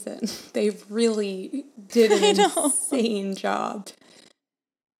this season, they really did an insane job.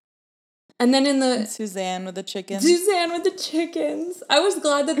 And then and Suzanne with the chickens. I was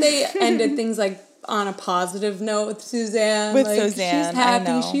glad that they ended things like on a positive note with Suzanne. With like, Suzanne, she's happy.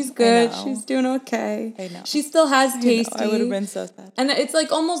 I know, She's I good. know. She's doing okay. I know. She still has Tasty. I would have been so sad. And it's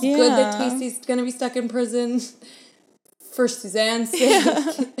like almost good that Yeah. Tasty's gonna be stuck in prison for Suzanne's sake.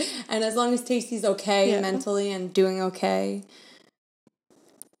 And as long as Tasty's okay mentally and doing okay.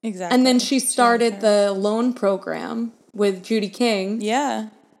 Exactly. And then she started the loan program with Judy King. Yeah.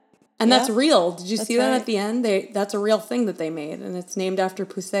 And that's real. Did you That's see that right. at the end? That's a real thing that they made, and it's named after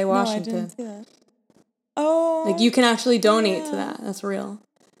Poussey, Washington. No, I didn't see that. Oh. Like, you can actually donate to that. That's real.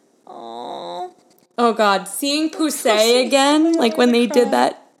 Oh. Oh, God. Seeing Poussey again, like when they did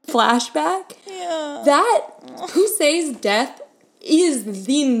that flashback, that Poussey's death is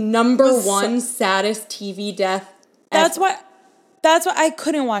the number one saddest TV death ever. That's why I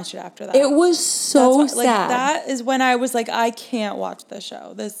couldn't watch it after that. It was so sad. Like, that is when I was like, I can't watch the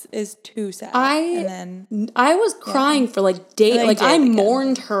show. This is too sad. I was crying for like days. Like, I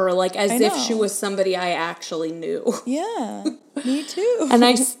mourned her like as if she was somebody I actually knew. Yeah, me too. And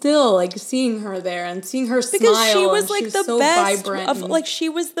I still like seeing her there and seeing her smile. Because she was and like she was the so best vibrant. like she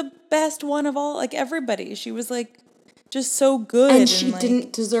was the best one of all, like everybody. She was like just so good. And she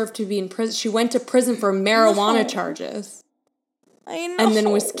didn't deserve to be in prison. She went to prison for marijuana charges. I know. And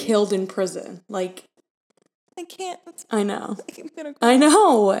then was killed in prison. Like, I can't. I know. I'm gonna cry. I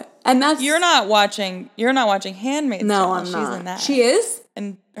know. And that's... You're not watching Handmaid's No, Tale. I'm She's not. in that. She is?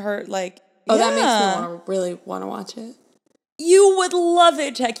 And her, like... Oh, that makes me really want to watch it. You would love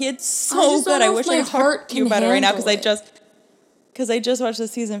it, Jackie. It's so good. I wish I could talk to you about it right now because I just watched the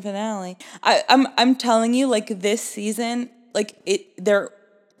season finale. I'm telling you, like, this season, like, the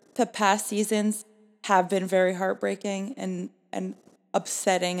past seasons have been very heartbreaking and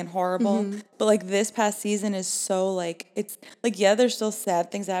upsetting and horrible. Mm-hmm. But like this past season is so like, it's like, yeah, there's still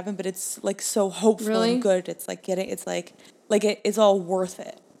sad things that happen, but it's like so hopeful and good. It's like it's all worth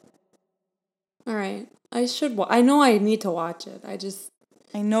it. All right. I know I need to watch it.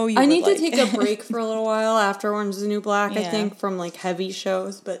 I know you I need like to take a break for a little while after Orange is the New Black, I think, from like heavy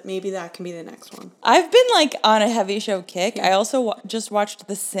shows, but maybe that can be the next one. I've been like on a heavy show kick. I also just watched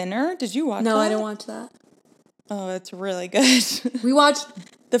The Sinner. Did you watch that? No, I didn't watch that. Oh, it's really good. We watched...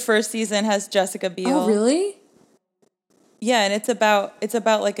 The first season has Jessica Biel. Oh, really? Yeah, and it's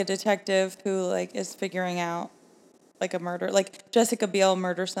about like a detective who like is figuring out like a murder. Like Jessica Biel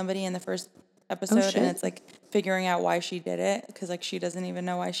murders somebody in the first episode, and it's like figuring out why she did it because like she doesn't even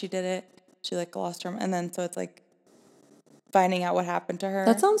know why she did it. She like lost her, and then so it's like finding out what happened to her.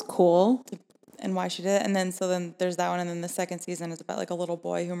 That sounds cool. And why she did it, and then there's that one, and then the second season is about like a little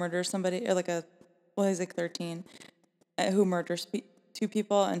boy who murders somebody, or like he's like 13, who murders two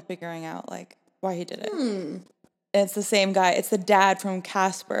people and figuring out like why he did it. And it's the same guy. It's the dad from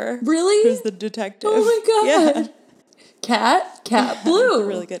Casper. Really? Who's the detective. Oh my God. Yeah. Cat Blue.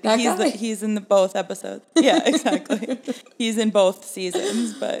 Really good. That He's in both episodes. Yeah, exactly. He's in both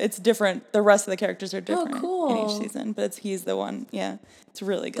seasons, but it's different. The rest of the characters are different in each season, but he's the one. Yeah, it's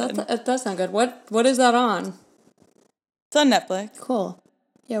really good. That does sound good. What is that on? It's on Netflix. Cool.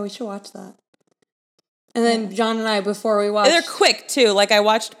 Yeah, we should watch that. And then John and I, before we watched... They're quick, too. Like, I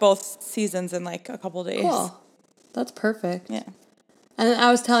watched both seasons in, like, a couple days. Cool. That's perfect. Yeah. And I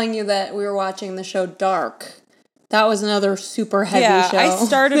was telling you that we were watching the show Dark. That was another super heavy show. Yeah, I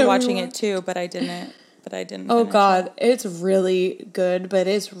started watching it, too, but I didn't Oh, God. It's really good, but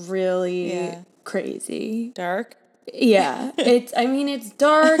it's really crazy. Dark? Yeah. It's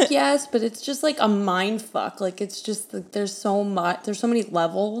dark, yes, but it's just, like, a mind fuck. Like, it's just, like, there's so many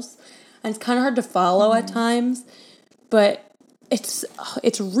levels. And it's kind of hard to follow at times, but it's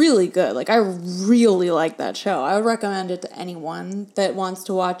really good. Like, I really like that show. I would recommend it to anyone that wants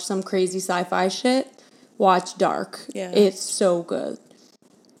to watch some crazy sci-fi shit. Watch Dark. Yeah. It's so good.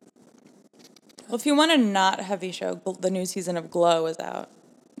 Well, if you want a not heavy show, the new season of Glow is out.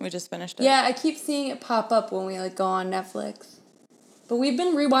 We just finished it. Yeah, I keep seeing it pop up when we like go on Netflix. But we've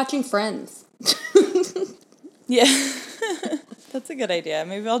been rewatching Friends. Yeah. That's a good idea.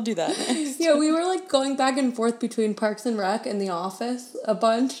 Maybe I'll do that next. Yeah, we were like going back and forth between Parks and Rec and The Office a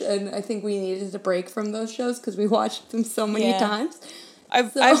bunch, and I think we needed a break from those shows because we watched them so many times.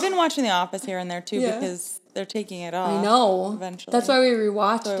 I've been watching The Office here and there too because they're taking it off. I know. Eventually, that's why we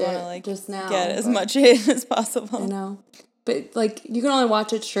rewatched so it just now. Get as much in as possible. I know, but like you can only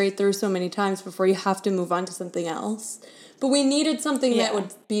watch it straight through so many times before you have to move on to something else. But we needed something that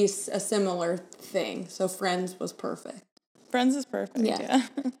would be a similar thing, so Friends was perfect. Friends is perfect, yeah.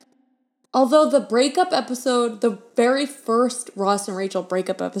 Although the breakup episode, the very first Ross and Rachel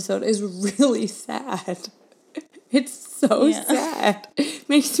breakup episode is really sad. It's so sad.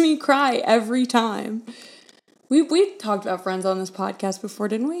 Makes me cry every time. We talked about Friends on this podcast before,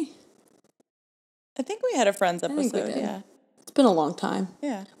 didn't we? I think we had a Friends think we episode. did. Yeah. It's been a long time.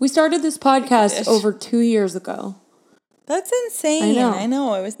 Yeah. We started this podcast over 2 years ago. That's insane. I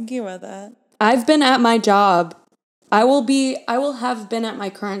know. I was thinking about that. I've been at my job. I will have been at my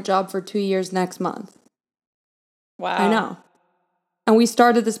current job for 2 years next month. Wow. I know. And we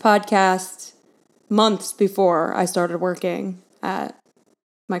started this podcast months before I started working at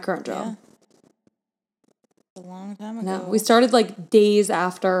my current job. Yeah. A long time ago. No, we started like days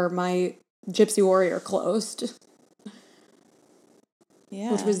after my Gypsy Warrior closed.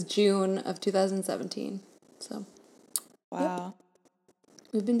 Yeah. Which was June of 2017. So. Wow.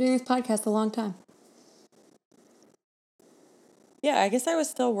 Yep. We've been doing this podcast a long time. Yeah, I guess I was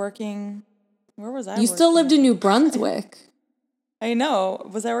still working. Where was I? You still lived in New Brunswick. I know.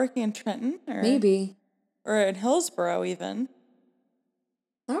 Was I working in Trenton? Or, Maybe. Or in Hillsborough, even.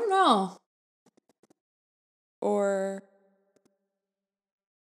 I don't know. Or.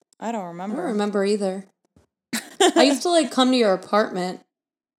 I don't remember. I don't remember either. I used to like come to your apartment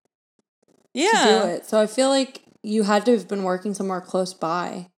to do it. So I feel like you had to have been working somewhere close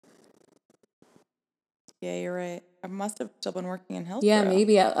by. Yeah, you're right. I must have still been working in Hillsborough. Yeah,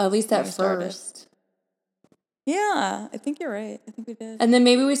 maybe at least at first. Yeah, I think you're right. I think we did. And then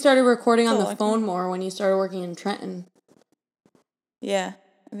maybe we started recording on the phone more when you started working in Trenton. Yeah,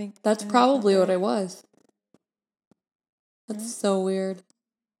 I think that's probably what it was. That's so weird.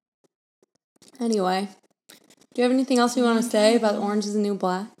 Anyway, do you have anything else you want to say about Orange is the New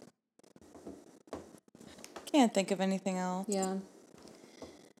Black? Can't think of anything else. Yeah.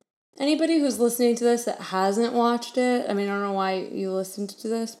 Anybody who's listening to this that hasn't watched it, I mean, I don't know why you listened to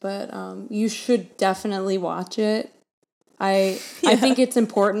this, but you should definitely watch it. I think it's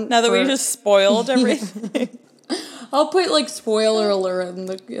important. Now that we just spoiled everything. I'll put like spoiler alert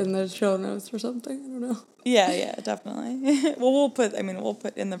in the show notes or something. I don't know. Yeah, definitely. Well, we'll put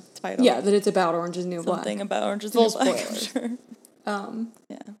in the title. Yeah, that it's about Orange is the New Black. Something about Orange is the New Black. Spoilers. Sure.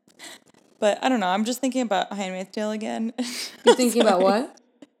 Yeah. But I don't know. I'm just thinking about Handmaid's Tale again. You're thinking about what?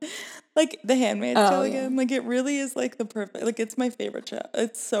 Like The Handmaid's Tale again. Like it really is like the perfect. Like it's my favorite show.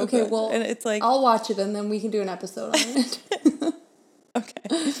 It's so good. Okay, well, and it's like I'll watch it and then we can do an episode on it.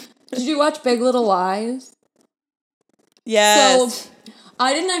 Okay. Did you watch Big Little Lies? Yes. So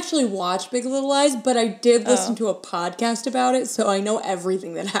I didn't actually watch Big Little Lies, but I did listen to a podcast about it, so I know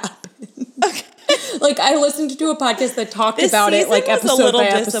everything that happened. Okay. Like I listened to a podcast that talked about it like episode by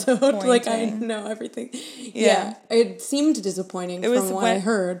episode. Like I know everything. Yeah. It seemed disappointing from what I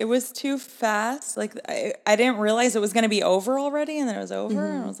heard. It was too fast. Like I didn't realize it was going to be over already, and then it was over,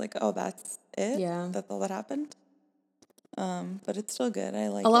 and I was like, oh, that's it? Yeah. That's all that happened? But it's still good. I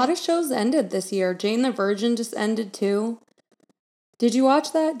like it. A lot of shows ended this year. Jane the Virgin just ended too. Did you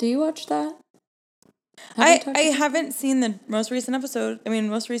watch that? Do you watch that? I haven't seen the most recent episode. I mean,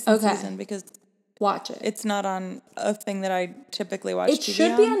 most recent season because watch it. It's not on a thing that I typically watch. It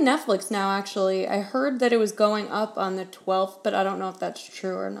should be on Netflix now. Actually, I heard that it was going up on the 12th, but I don't know if that's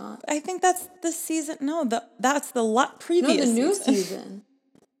true or not. I think that's the season. No, that's the previous. No, the new season.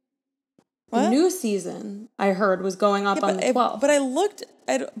 What? The new season I heard was going up on the 12th. But I looked.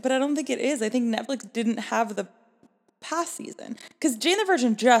 But I don't think it is. I think Netflix didn't have the past season because Jane the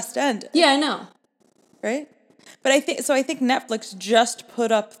Virgin just ended. Yeah, I know. Right. But I think Netflix just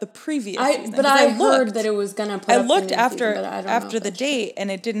put up the previous season. But I heard that it was gonna put up the new after season, but I don't after know the date,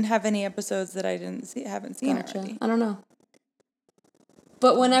 and it didn't have any episodes that I haven't seen already. I don't know.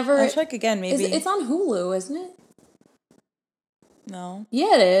 But whenever I'll check again, maybe it's on Hulu, isn't it? No.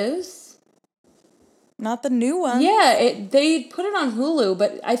 Yeah, it is. Not the new one. Yeah, they put it on Hulu,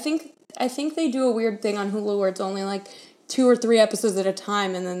 but I think they do a weird thing on Hulu where it's only like 2 or 3 episodes at a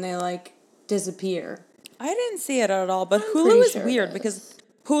time, and then they like disappear. I didn't see it at all, but Hulu is weird because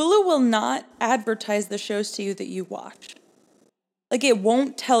Hulu will not advertise the shows to you that you watch. Like, it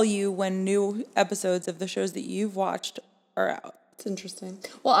won't tell you when new episodes of the shows that you've watched are out. It's interesting.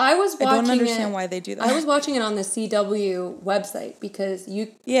 Well, I don't understand why they do that. I was watching it on the CW website because you...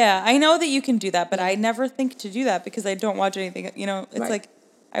 Yeah, I know that you can do that, but I never think to do that because I don't watch anything. You know, it's like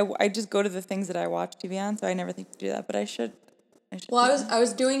I just go to the things that I watch TV on, so I never think to do that, but I should. Well, I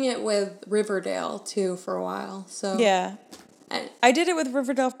was doing it with Riverdale too for a while. So yeah, I did it with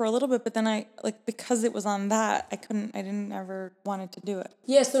Riverdale for a little bit, but then because it was on that, I didn't ever wanted to do it.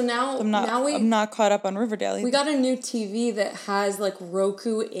 Yeah, so now I'm not caught up on Riverdale either. We got a new TV that has like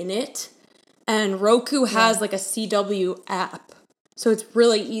Roku in it, and Roku has like a CW app. So it's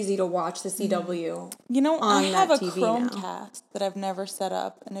really easy to watch the CW. You know, on I have a TV Chromecast that I've never set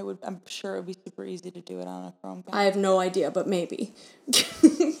up, and I'm sure it would be super easy to do it on a Chromecast. I have no idea, but maybe.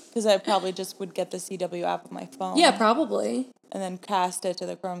 Because I probably just would get the CW app on my phone. Yeah, probably. And then cast it to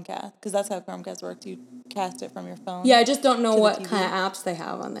the Chromecast. Because that's how Chromecast works. You cast it from your phone. Yeah, I just don't know to the what TV. kind of apps they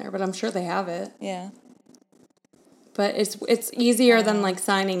have on there, but I'm sure they have it. Yeah. But it's easier than like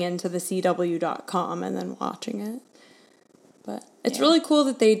signing into the CW.com and then watching it. But it's really cool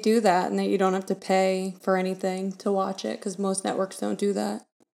that they do that and that you don't have to pay for anything to watch it because most networks don't do that.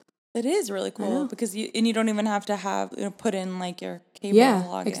 It is really cool because you don't even have to have put in like your cable Yeah,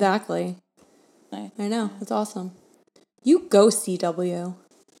 login. exactly. Nice. I know. It's awesome. You go CW.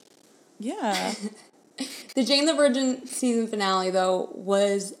 Yeah. The Jane the Virgin season finale, though,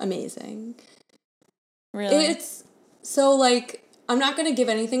 was amazing. Really? It's so, like, I'm not going to give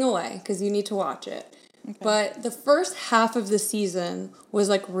anything away because you need to watch it. Okay. But the first half of the season was,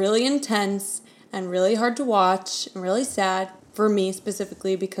 like, really intense and really hard to watch and really sad for me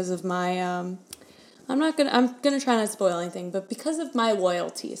specifically because of my, I'm going to try not to spoil anything, but because of my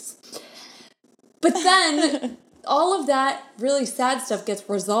loyalties. But then all of that really sad stuff gets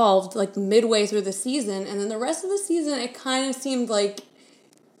resolved, like, midway through the season. And then the rest of the season, it kind of seemed like,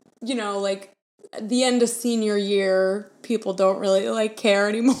 like, at the end of senior year, people don't really, like, care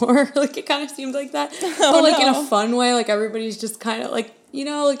anymore. Like, it kind of seemed like that. But, like, in a fun way, like, everybody's just kind of, like,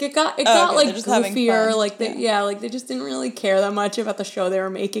 like, it got like, goofier. Like, they just didn't really care that much about the show they were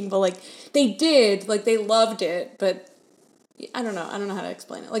making. But, like, they did. Like, they loved it. But I don't know. I don't know how to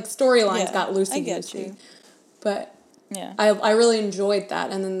explain it. Like, storylines got loosey-goosey. But yeah, I really enjoyed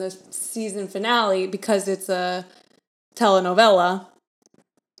that. And then the season finale, because it's a telenovela,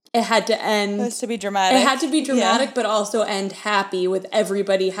 it had to end. It has to be dramatic. It had to be dramatic, but also end happy with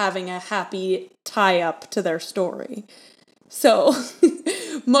everybody having a happy tie-up to their story. So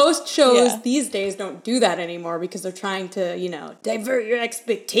most shows these days don't do that anymore because they're trying to, divert your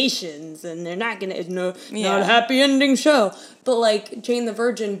expectations and they're not going to, not a happy ending show. But like Jane the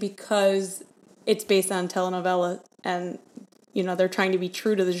Virgin, because it's based on telenovela and, they're trying to be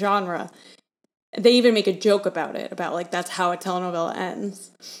true to the genre. They even make a joke about it, about like, that's how a telenovela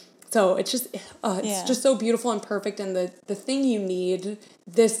ends. So it's just, just so beautiful and perfect. And the thing you need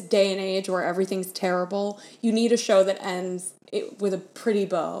this day and age where everything's terrible, you need a show that ends with a pretty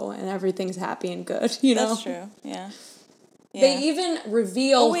bow and everything's happy and good, That's true, yeah. They even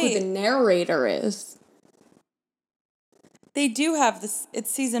reveal who the narrator is. They do have this, it's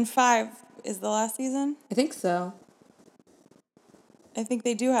season 5 is the last season? I think so. I think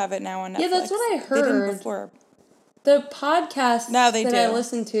they do have it now on Netflix. Yeah, that's what I heard. They didn't before. The podcast that I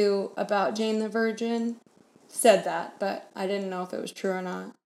listened to about Jane the Virgin said that, but I didn't know if it was true or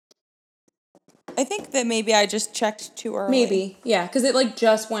not. I think that maybe I just checked too early. Maybe, yeah, because it like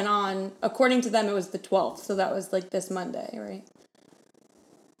just went on. According to them, it was the 12th, so that was like this Monday, right?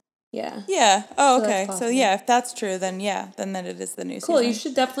 Yeah. Yeah. Oh, okay. So yeah, if that's true, then then it is the new season. Cool. You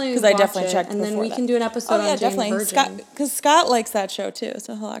should definitely because I definitely checked and before then we that. can do an episode on Jane the Virgin. Because Scott likes that show too,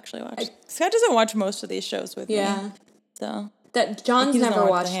 so he'll actually watch. Scott doesn't watch most of these shows with me. So that John's never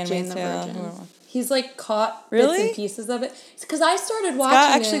watched Jane the Virgin. He's like caught bits and pieces of it. Because I started watching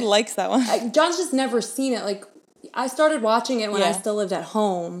Scott actually likes that one. John's just never seen it. Like I started watching it when I still lived at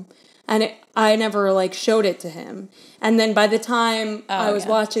home. And I never, like, showed it to him. And then by the time I was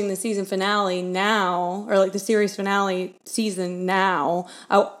watching the season finale now, or, like, the series finale season now,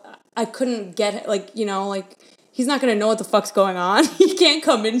 I couldn't get it, like, like, he's not going to know what the fuck's going on. He can't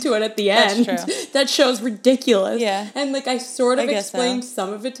come into it at the end. That's true. That show's ridiculous. Yeah. And, like, I sort of explained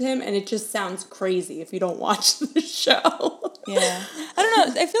some of it to him, and it just sounds crazy if you don't watch the show. Yeah. I don't know.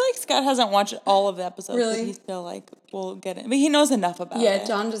 I feel like Scott hasn't watched all of the episodes. Really? But he's still, like, we'll get it. But he knows enough about it. Yeah,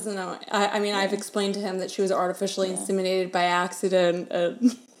 John doesn't know. I mean, I've explained to him that she was artificially inseminated by accident.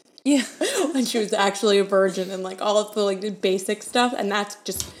 Yeah. When she was actually a virgin and, like, all of the, like, the basic stuff. And that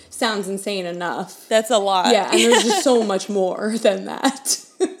just sounds insane enough. That's a lot. Yeah, and there's just so much more than that.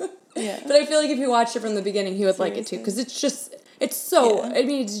 Yeah. But I feel like if you watched it from the beginning, he would like it too. Because it's so, I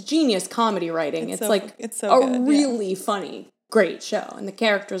mean, it's genius comedy writing. It's a really funny, great show. And the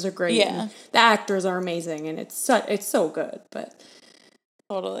characters are great. Yeah. And the actors are amazing. And it's so good. But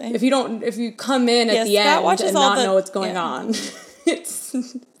totally. if you come in at the end and not know what's going on, it's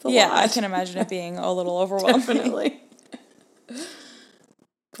a lot. I can imagine it being a little overwhelming. Definitely.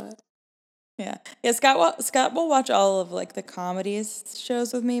 But yeah. Scott will watch all of like the comedies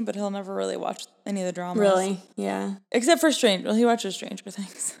shows with me, but he'll never really watch any of the dramas. Really? Yeah. Except for he watches Stranger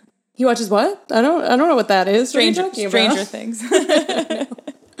Things. He watches what? I don't know what that is. Stranger Things. That's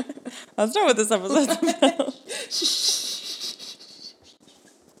not what this episode's about.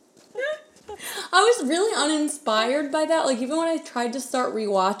 I was really uninspired by that. Like, even when I tried to start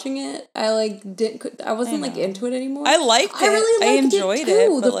rewatching it, I wasn't like into it anymore. I liked it. I really liked enjoyed it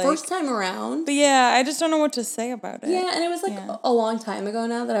too, but, the like, first time around. But yeah, I just don't know what to say about it. Yeah, and it was like a long time ago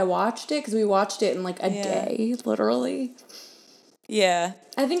now that I watched it, because we watched it in like a day, literally. Yeah.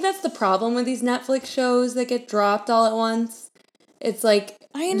 I think that's the problem with these Netflix shows that get dropped all at once. It's like,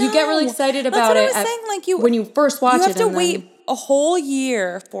 I know. you get really excited about That's what it I was saying. Like, when you first watch it. You have to wait a whole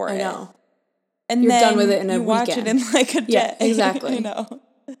year for it. I know. And you're then done with it in a you watch weekend. it in like a day. Yeah, exactly. I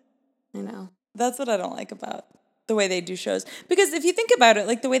know. That's what I don't like about the way they do shows. Because if you think about it,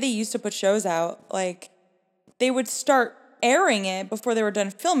 like the way they used to put shows out, like they would start airing it before they were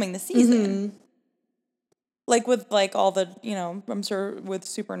done filming the season. Mm-hmm. Like with like all the, I'm sure with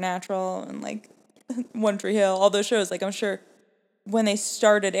Supernatural and like One Tree Hill, all those shows, like I'm sure when they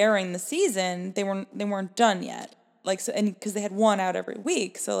started airing the season, they weren't done yet. Like, so, and because they had one out every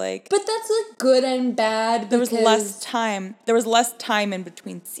week, so like. But that's like good and bad. There was less time. There was less time in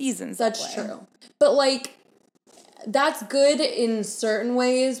between seasons. That's true. But like, that's good in certain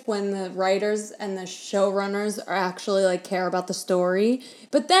ways when the writers and the showrunners are actually like care about the story.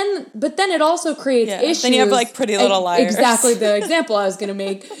 But then it also creates issues. Then you have like Pretty Little Liars. Exactly the example I was gonna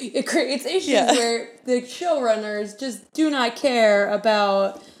make. It creates issues where the showrunners just do not care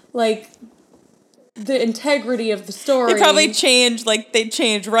about like the integrity of the story. They probably changed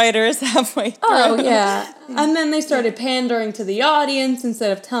writers halfway through. Oh, yeah. And then they started pandering to the audience instead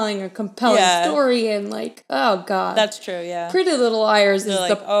of telling a compelling story, and like, oh, God. That's true, yeah. Pretty Little Liars is like,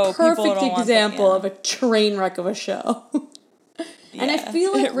 the perfect example of a train wreck of a show. And I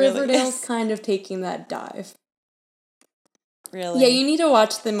feel like Riverdale's kind of taking that dive. Really? Yeah, you need to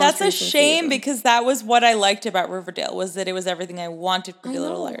watch the most recent recent shame season. because that was what I liked about Riverdale, was that it was everything I wanted Pretty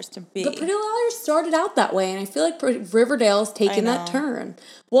Little Liars to be. But Pretty Little Liars started out that way, and I feel like Riverdale's taken that turn.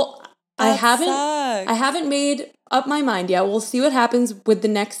 Well, I haven't made up my mind yet. We'll see what happens with the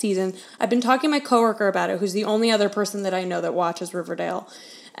next season. I've been talking to my coworker about it, who's the only other person that I know that watches Riverdale.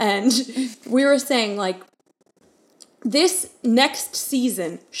 And we were saying, like, this next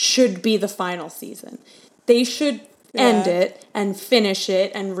season should be the final season. They should end it and finish it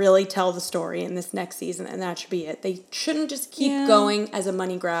and really tell the story in this next season, and that should be it. They shouldn't just keep going as a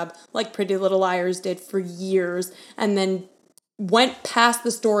money grab like Pretty Little Liars did for years and then went past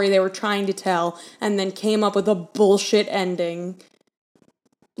the story they were trying to tell and then came up with a bullshit ending.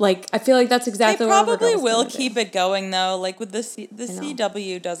 Like, I feel like that's exactly what They probably will keep it going, though. Like, with the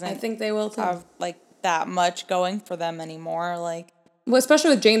CW doesn't I think they will, too. have, like, that much going for them anymore. Like, well, especially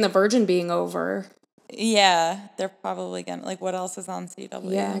with Jane the Virgin being over. Yeah, they're probably gonna, like, what else is on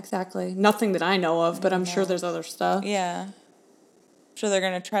CW? Yeah, exactly. Nothing that I know of, but I'm sure there's other stuff. Yeah. I'm sure they're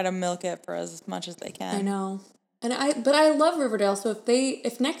gonna try to milk it for as much as they can. I know. But I love Riverdale, so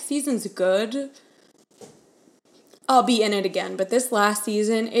if next season's good, I'll be in it again. But this last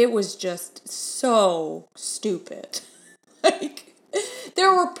season, it was just so stupid. Like,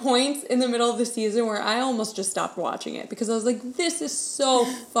 there were points in the middle of the season where I almost just stopped watching it because I was like, this is so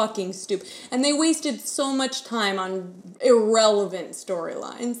fucking stupid. And they wasted so much time on irrelevant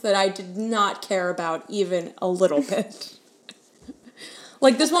storylines that I did not care about even a little bit.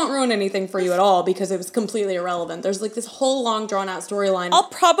 Like, this won't ruin anything for you at all because it was completely irrelevant. There's like this whole long drawn out storyline. I'll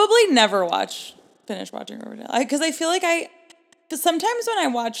probably never finish watching Riverdale. Because I feel like sometimes when I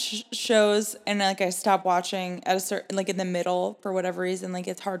watch shows and like I stop watching at a certain, like in the middle for whatever reason, like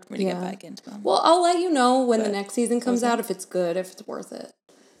it's hard for me to get back into them. Well, I'll let you know when the next season comes out if it's good, if it's worth it.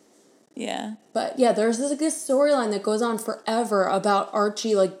 Yeah. But yeah, there's this storyline that goes on forever about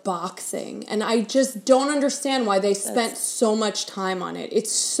Archie like boxing, and I just don't understand why they spent so much time on it.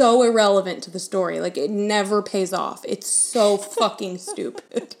 It's so irrelevant to the story. Like, it never pays off. It's so fucking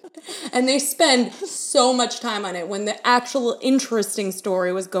stupid. And they spend so much time on it when the actual interesting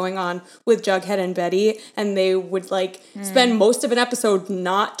story was going on with Jughead and Betty, and they would like spend most of an episode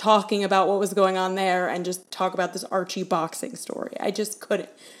not talking about what was going on there and just talk about this Archie boxing story. I just couldn't.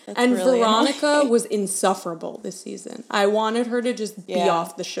 And really Veronica was insufferable this season. I wanted her to just be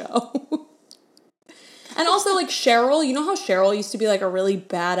off the show. And also, like, Cheryl, you know how Cheryl used to be like a really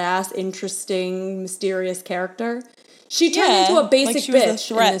badass, interesting, mysterious character? She turned into a basic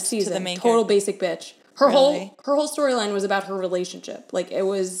bitch in this season. Total basic bitch. Her whole storyline was about her relationship. Like, it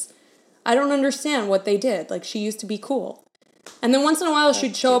was, I don't understand what they did. Like, she used to be cool. And then once in a while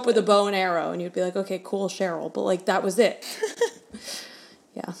she'd show up with a bow and arrow and you'd be like, okay, cool, Cheryl. But like, that was it.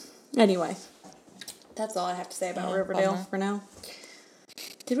 Yeah. Anyway. That's all I have to say about Riverdale for now.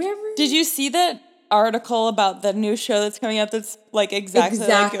 Did you see that article about the new show that's coming out that's like exactly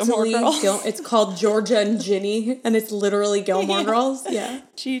like Gilmore Girls. It's called Georgia and Ginny, and it's literally Gilmore Girls. Yeah.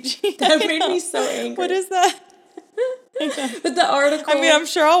 Gigi. That made me so angry. What is that? But the article... I mean, I'm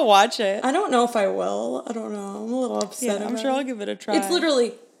sure I'll watch it. I don't know if I will. I don't know. I'm a little upset I'm sure I'll give it a try. It's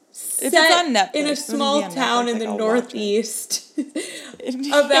literally it's on Netflix. in a small town in the I'll Northeast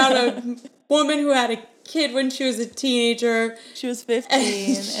about a woman who had a kid when she was a teenager. She was 15,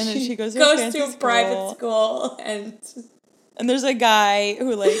 and then she goes to a private school, and there's a guy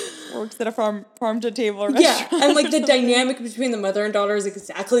who like works at a farm to table restaurant. Yeah, and like the dynamic between the mother and daughter is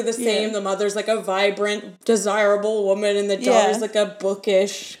exactly the same. Yeah. The mother's like a vibrant, desirable woman, and the daughter's like a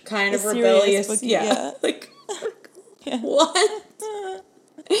bookish, kind of rebellious. Like what?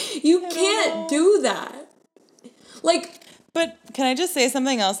 You can't do that. Like, but can I just say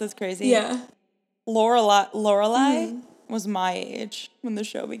something else that's crazy? Yeah. Lorelai was my age when the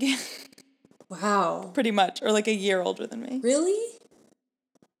show began. Wow. Pretty much, or like a year older than me. Really?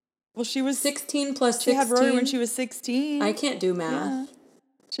 Well, she was 16 plus 16. She had Rory when she was 16. I can't do math. Yeah.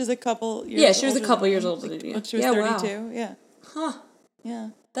 She was a couple years. Yeah, she was a couple years older than you. She was 32. Wow. Yeah. Huh. Yeah.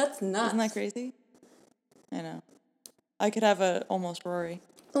 That's nuts. Isn't that crazy? I know. I could have a almost Rory.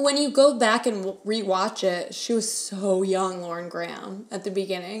 When you go back and rewatch it, she was so young, Lauren Graham, at the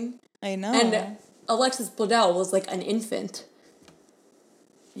beginning. I know. And Alexis Bledel was like an infant.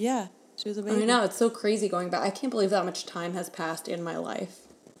 Yeah, she was a baby. I know, it's so crazy going back. I can't believe that much time has passed in my life.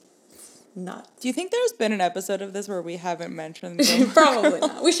 Nuts. Do you think there's been an episode of this where we haven't mentioned Probably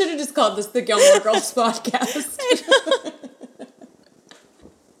not. We should have just called this the Gilmore Girls podcast.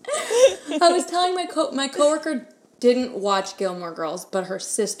 I was telling my coworker didn't watch Gilmore Girls, but her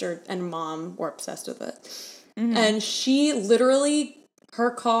sister and mom were obsessed with it. Mm-hmm. And she literally, her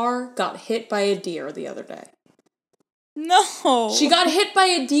car got hit by a deer the other day. No. She got hit by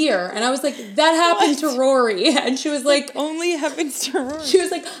a deer, and I was like, that happened to Rory. And she was like, only happens to Rory. She was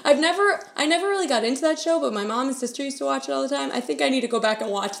like, I never really got into that show, but my mom and sister used to watch it all the time. I think I need to go back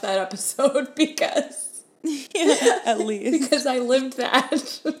and watch that episode because at least. Because I lived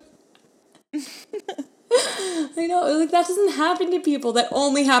that. I know, like that doesn't happen to people. That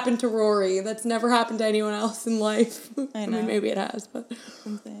only happened to Rory. That's never happened to anyone else in life. I know. I mean, maybe it has, but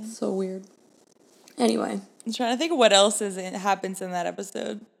it's so weird. Anyway, I'm trying to think of what else happens in that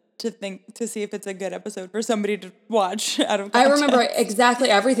episode to see if it's a good episode for somebody to watch out of context. I remember exactly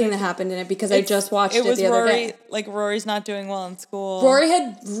everything that happened in it because I just watched it the other day. Like Rory's not doing well in school. Rory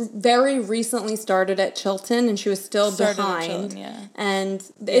had very recently started at Chilton and she was still behind. Chilton, yeah. And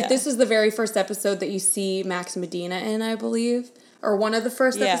this is the very first episode that you see Max Medina in, I believe, or one of the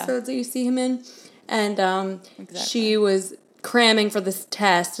first episodes that you see him in. And she was cramming for this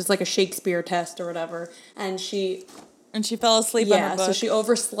test. It's like a Shakespeare test or whatever. And she fell asleep on her book. Yeah, so she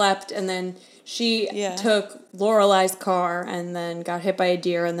overslept, and then she took Lorelai's car and then got hit by a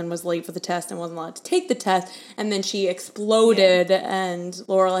deer and then was late for the test and wasn't allowed to take the test. And then she exploded, and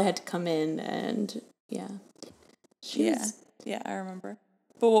Lorelai had to come in, and Yeah, I remember.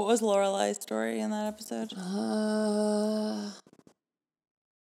 But what was Lorelai's story in that episode?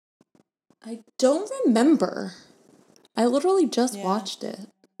 I don't remember. I literally just watched it.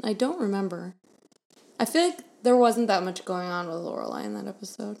 I don't remember. I feel like there wasn't that much going on with Lorelai in that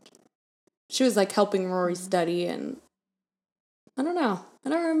episode. She was like helping Rory study, and I don't know. I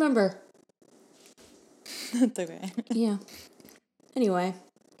don't remember. That's okay. Yeah. Anyway.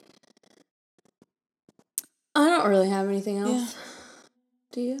 I don't really have anything else. Yeah.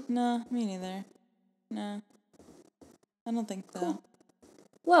 Do you? No, me neither. No. I don't think so. Cool.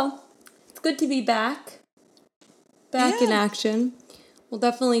 Well, it's good to be back. Back in action. We'll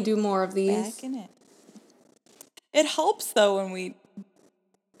definitely do more of these. Back in it. It helps, though, when we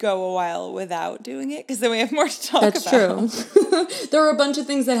go a while without doing it, because then we have more to talk about. That's true. There were a bunch of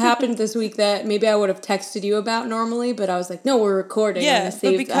things that happened this week that maybe I would have texted you about normally, but I was like, no, we're recording. Yeah,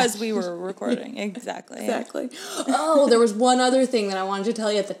 but because we were recording. Exactly. Exactly. Oh, there was one other thing that I wanted to tell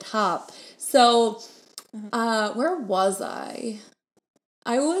you at the top. So, where was I?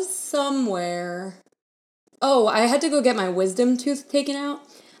 I was somewhere. Oh, I had to go get my wisdom tooth taken out.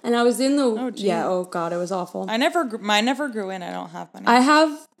 And I was in the... Oh, God, it was awful. Mine never grew in. I don't have one. I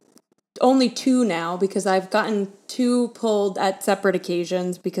have only 2 now because I've gotten 2 pulled at separate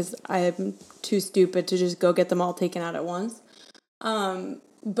occasions because I'm too stupid to just go get them all taken out at once.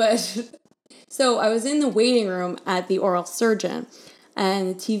 But... So I was in the waiting room at the oral surgeon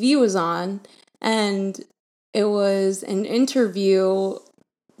and the TV was on and it was an interview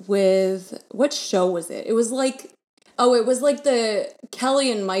with... What show was it? It was like... Oh, it was like the Kelly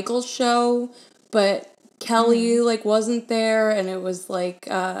and Michael show, but Kelly like wasn't there, and it was like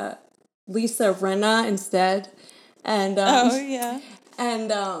Lisa Rinna instead. And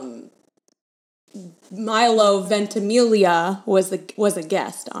and Milo Ventimiglia was a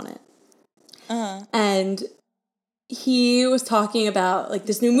guest on it. And he was talking about like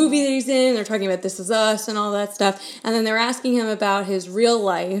this new movie that he's in. They're talking about This Is Us and all that stuff. And then they're asking him about his real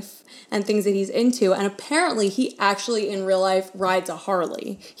life and things that he's into. And apparently he actually in real life rides a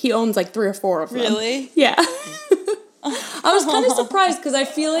Harley. He owns like 3 or 4 of them. Really? Yeah. I was kind of surprised because I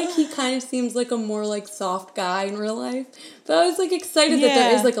feel like he kind of seems like a more like soft guy in real life. But I was like excited that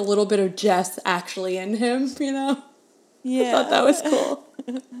there is like a little bit of Jess actually in him, you know? Yeah. I thought that was cool.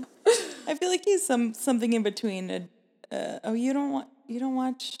 I feel like he's something in between. You don't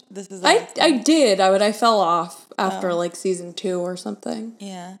watch This Is Us? I did. I fell off after like season 2 or something.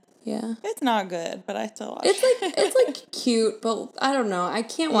 Yeah. Yeah. It's not good, but I still watch It's like cute, but I don't know. I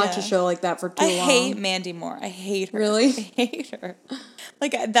can't watch a show like that for too long. I hate Mandy Moore. I hate her. Really? I hate her.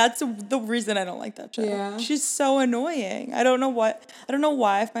 Like that's the reason I don't like that show. Yeah. She's so annoying. I don't know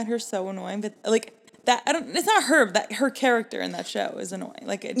why I find her so annoying, but like that it's not her, that her character in that show is annoying.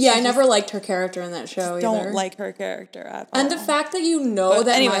 Like I never liked her character in that show either. Don't like her character at all. And the fact that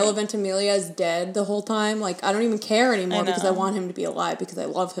Milo Ventimiglia is dead the whole time, like I don't even care anymore because I want him to be alive because I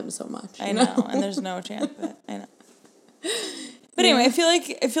love him so much. I know, and there's no chance of it. I know. But anyway, I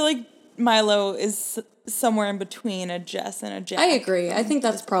feel like Milo is somewhere in between a Jess and a Jack. I agree. I think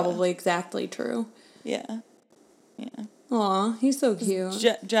that's probably exactly true. Yeah. Yeah. Aw, he's so cute.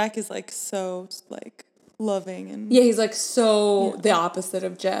 Jack is like so like loving and he's like the opposite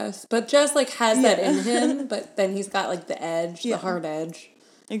of Jess, but Jess like has that in him, but then he's got like the edge, the hard edge.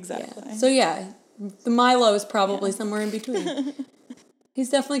 Exactly. Yeah. So the Milo is probably somewhere in between. He's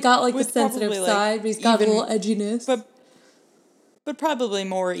definitely got like the sensitive side, but he's got a little edginess. But probably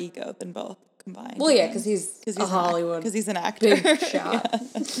more ego than both combined. Well, yeah, because he's a Hollywood, because he's an actor, big shot.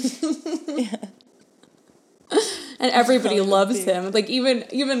 Yeah. And everybody loves him. Like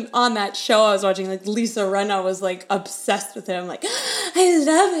even on that show I was watching, like Lisa Rinna was like obsessed with him. Like, I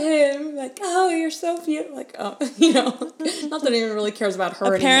love him. Like, oh, you're so beautiful. Like, oh, you know, not that anyone really cares about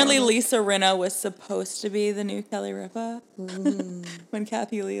her. Apparently, anymore. Lisa Rinna was supposed to be the new Kelly Ripa. When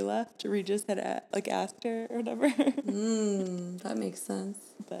Kathy Lee left, Regis had asked her or whatever. That makes sense.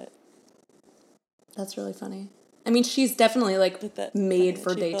 But that's really funny. I mean, she's definitely like made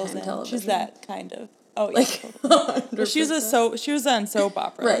for daytime television. She's that kind of. Oh yeah, like totally. She was on soap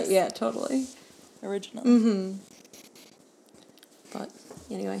operas. Right, yeah, totally. Original. Mm-hmm. But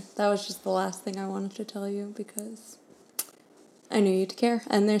anyway, that was just the last thing I wanted to tell you because I knew you'd care.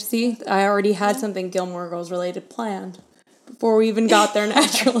 And I already had something Gilmore Girls related planned before we even got there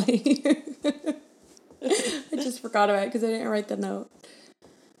naturally. I just forgot about it because I didn't write the note.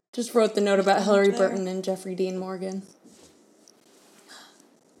 Just wrote the note about Hillary Burton and Jeffrey Dean Morgan.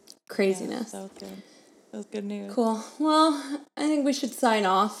 Craziness. Yeah, that was good. That was good news. Cool. Well, I think we should sign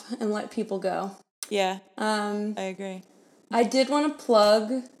off and let people go. Yeah. I agree. I did want to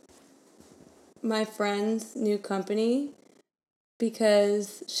plug my friend's new company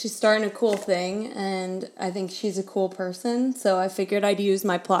because she's starting a cool thing and I think she's a cool person. So I figured I'd use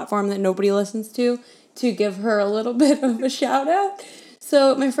my platform that nobody listens to give her a little bit of a shout out.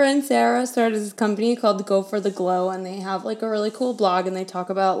 So my friend Sarah started this company called Go for the Glow, and they have like a really cool blog and they talk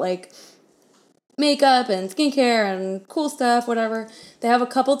about like makeup and skincare and cool stuff, whatever. They have a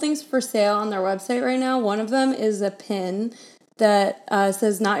couple things for sale on their website right now. One of them is a pin that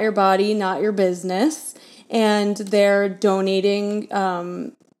says "Not Your Body, Not Your Business," and they're donating.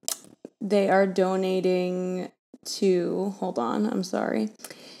 They are donating to. Hold on, I'm sorry.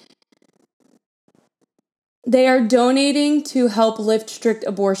 They are donating to help lift strict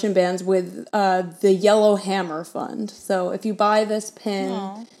abortion bans with the Yellow Hammer Fund. So if you buy this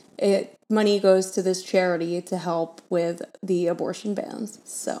pin, money goes to this charity to help with the abortion bans.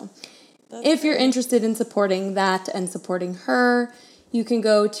 So if you're interested in supporting that and supporting her, you can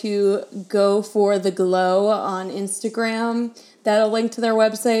go to Go for the Glow on Instagram. That'll link to their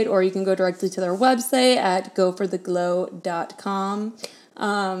website, or you can go directly to their website at gofortheglow.com.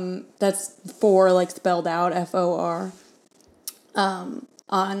 That's 4 like spelled out FOR on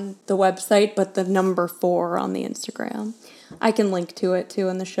the website, but the number 4 on the Instagram. I can link to it too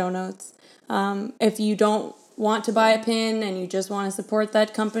in the show notes. If you don't want to buy a pin and you just want to support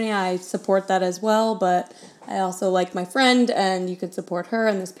that company, I support that as well, but I also like my friend and you can support her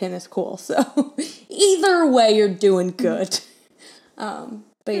and this pin is cool. So either way, you're doing good. But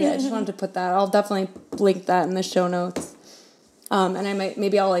yeah, I just wanted to put that. I'll definitely link that in the show notes. And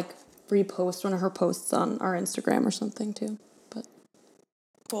I'll like repost one of her posts on our Instagram or something too. But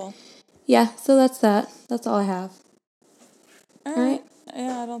cool. Yeah, so that's that. That's all I have. All right.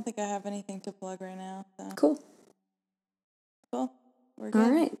 Yeah, I don't think I have anything to plug right now. So. Cool. Cool. We're good.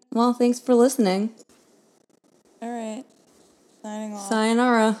 All right. Well, thanks for listening. All right. Signing off.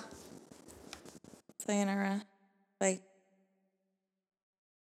 Sayonara. Sayonara. Bye.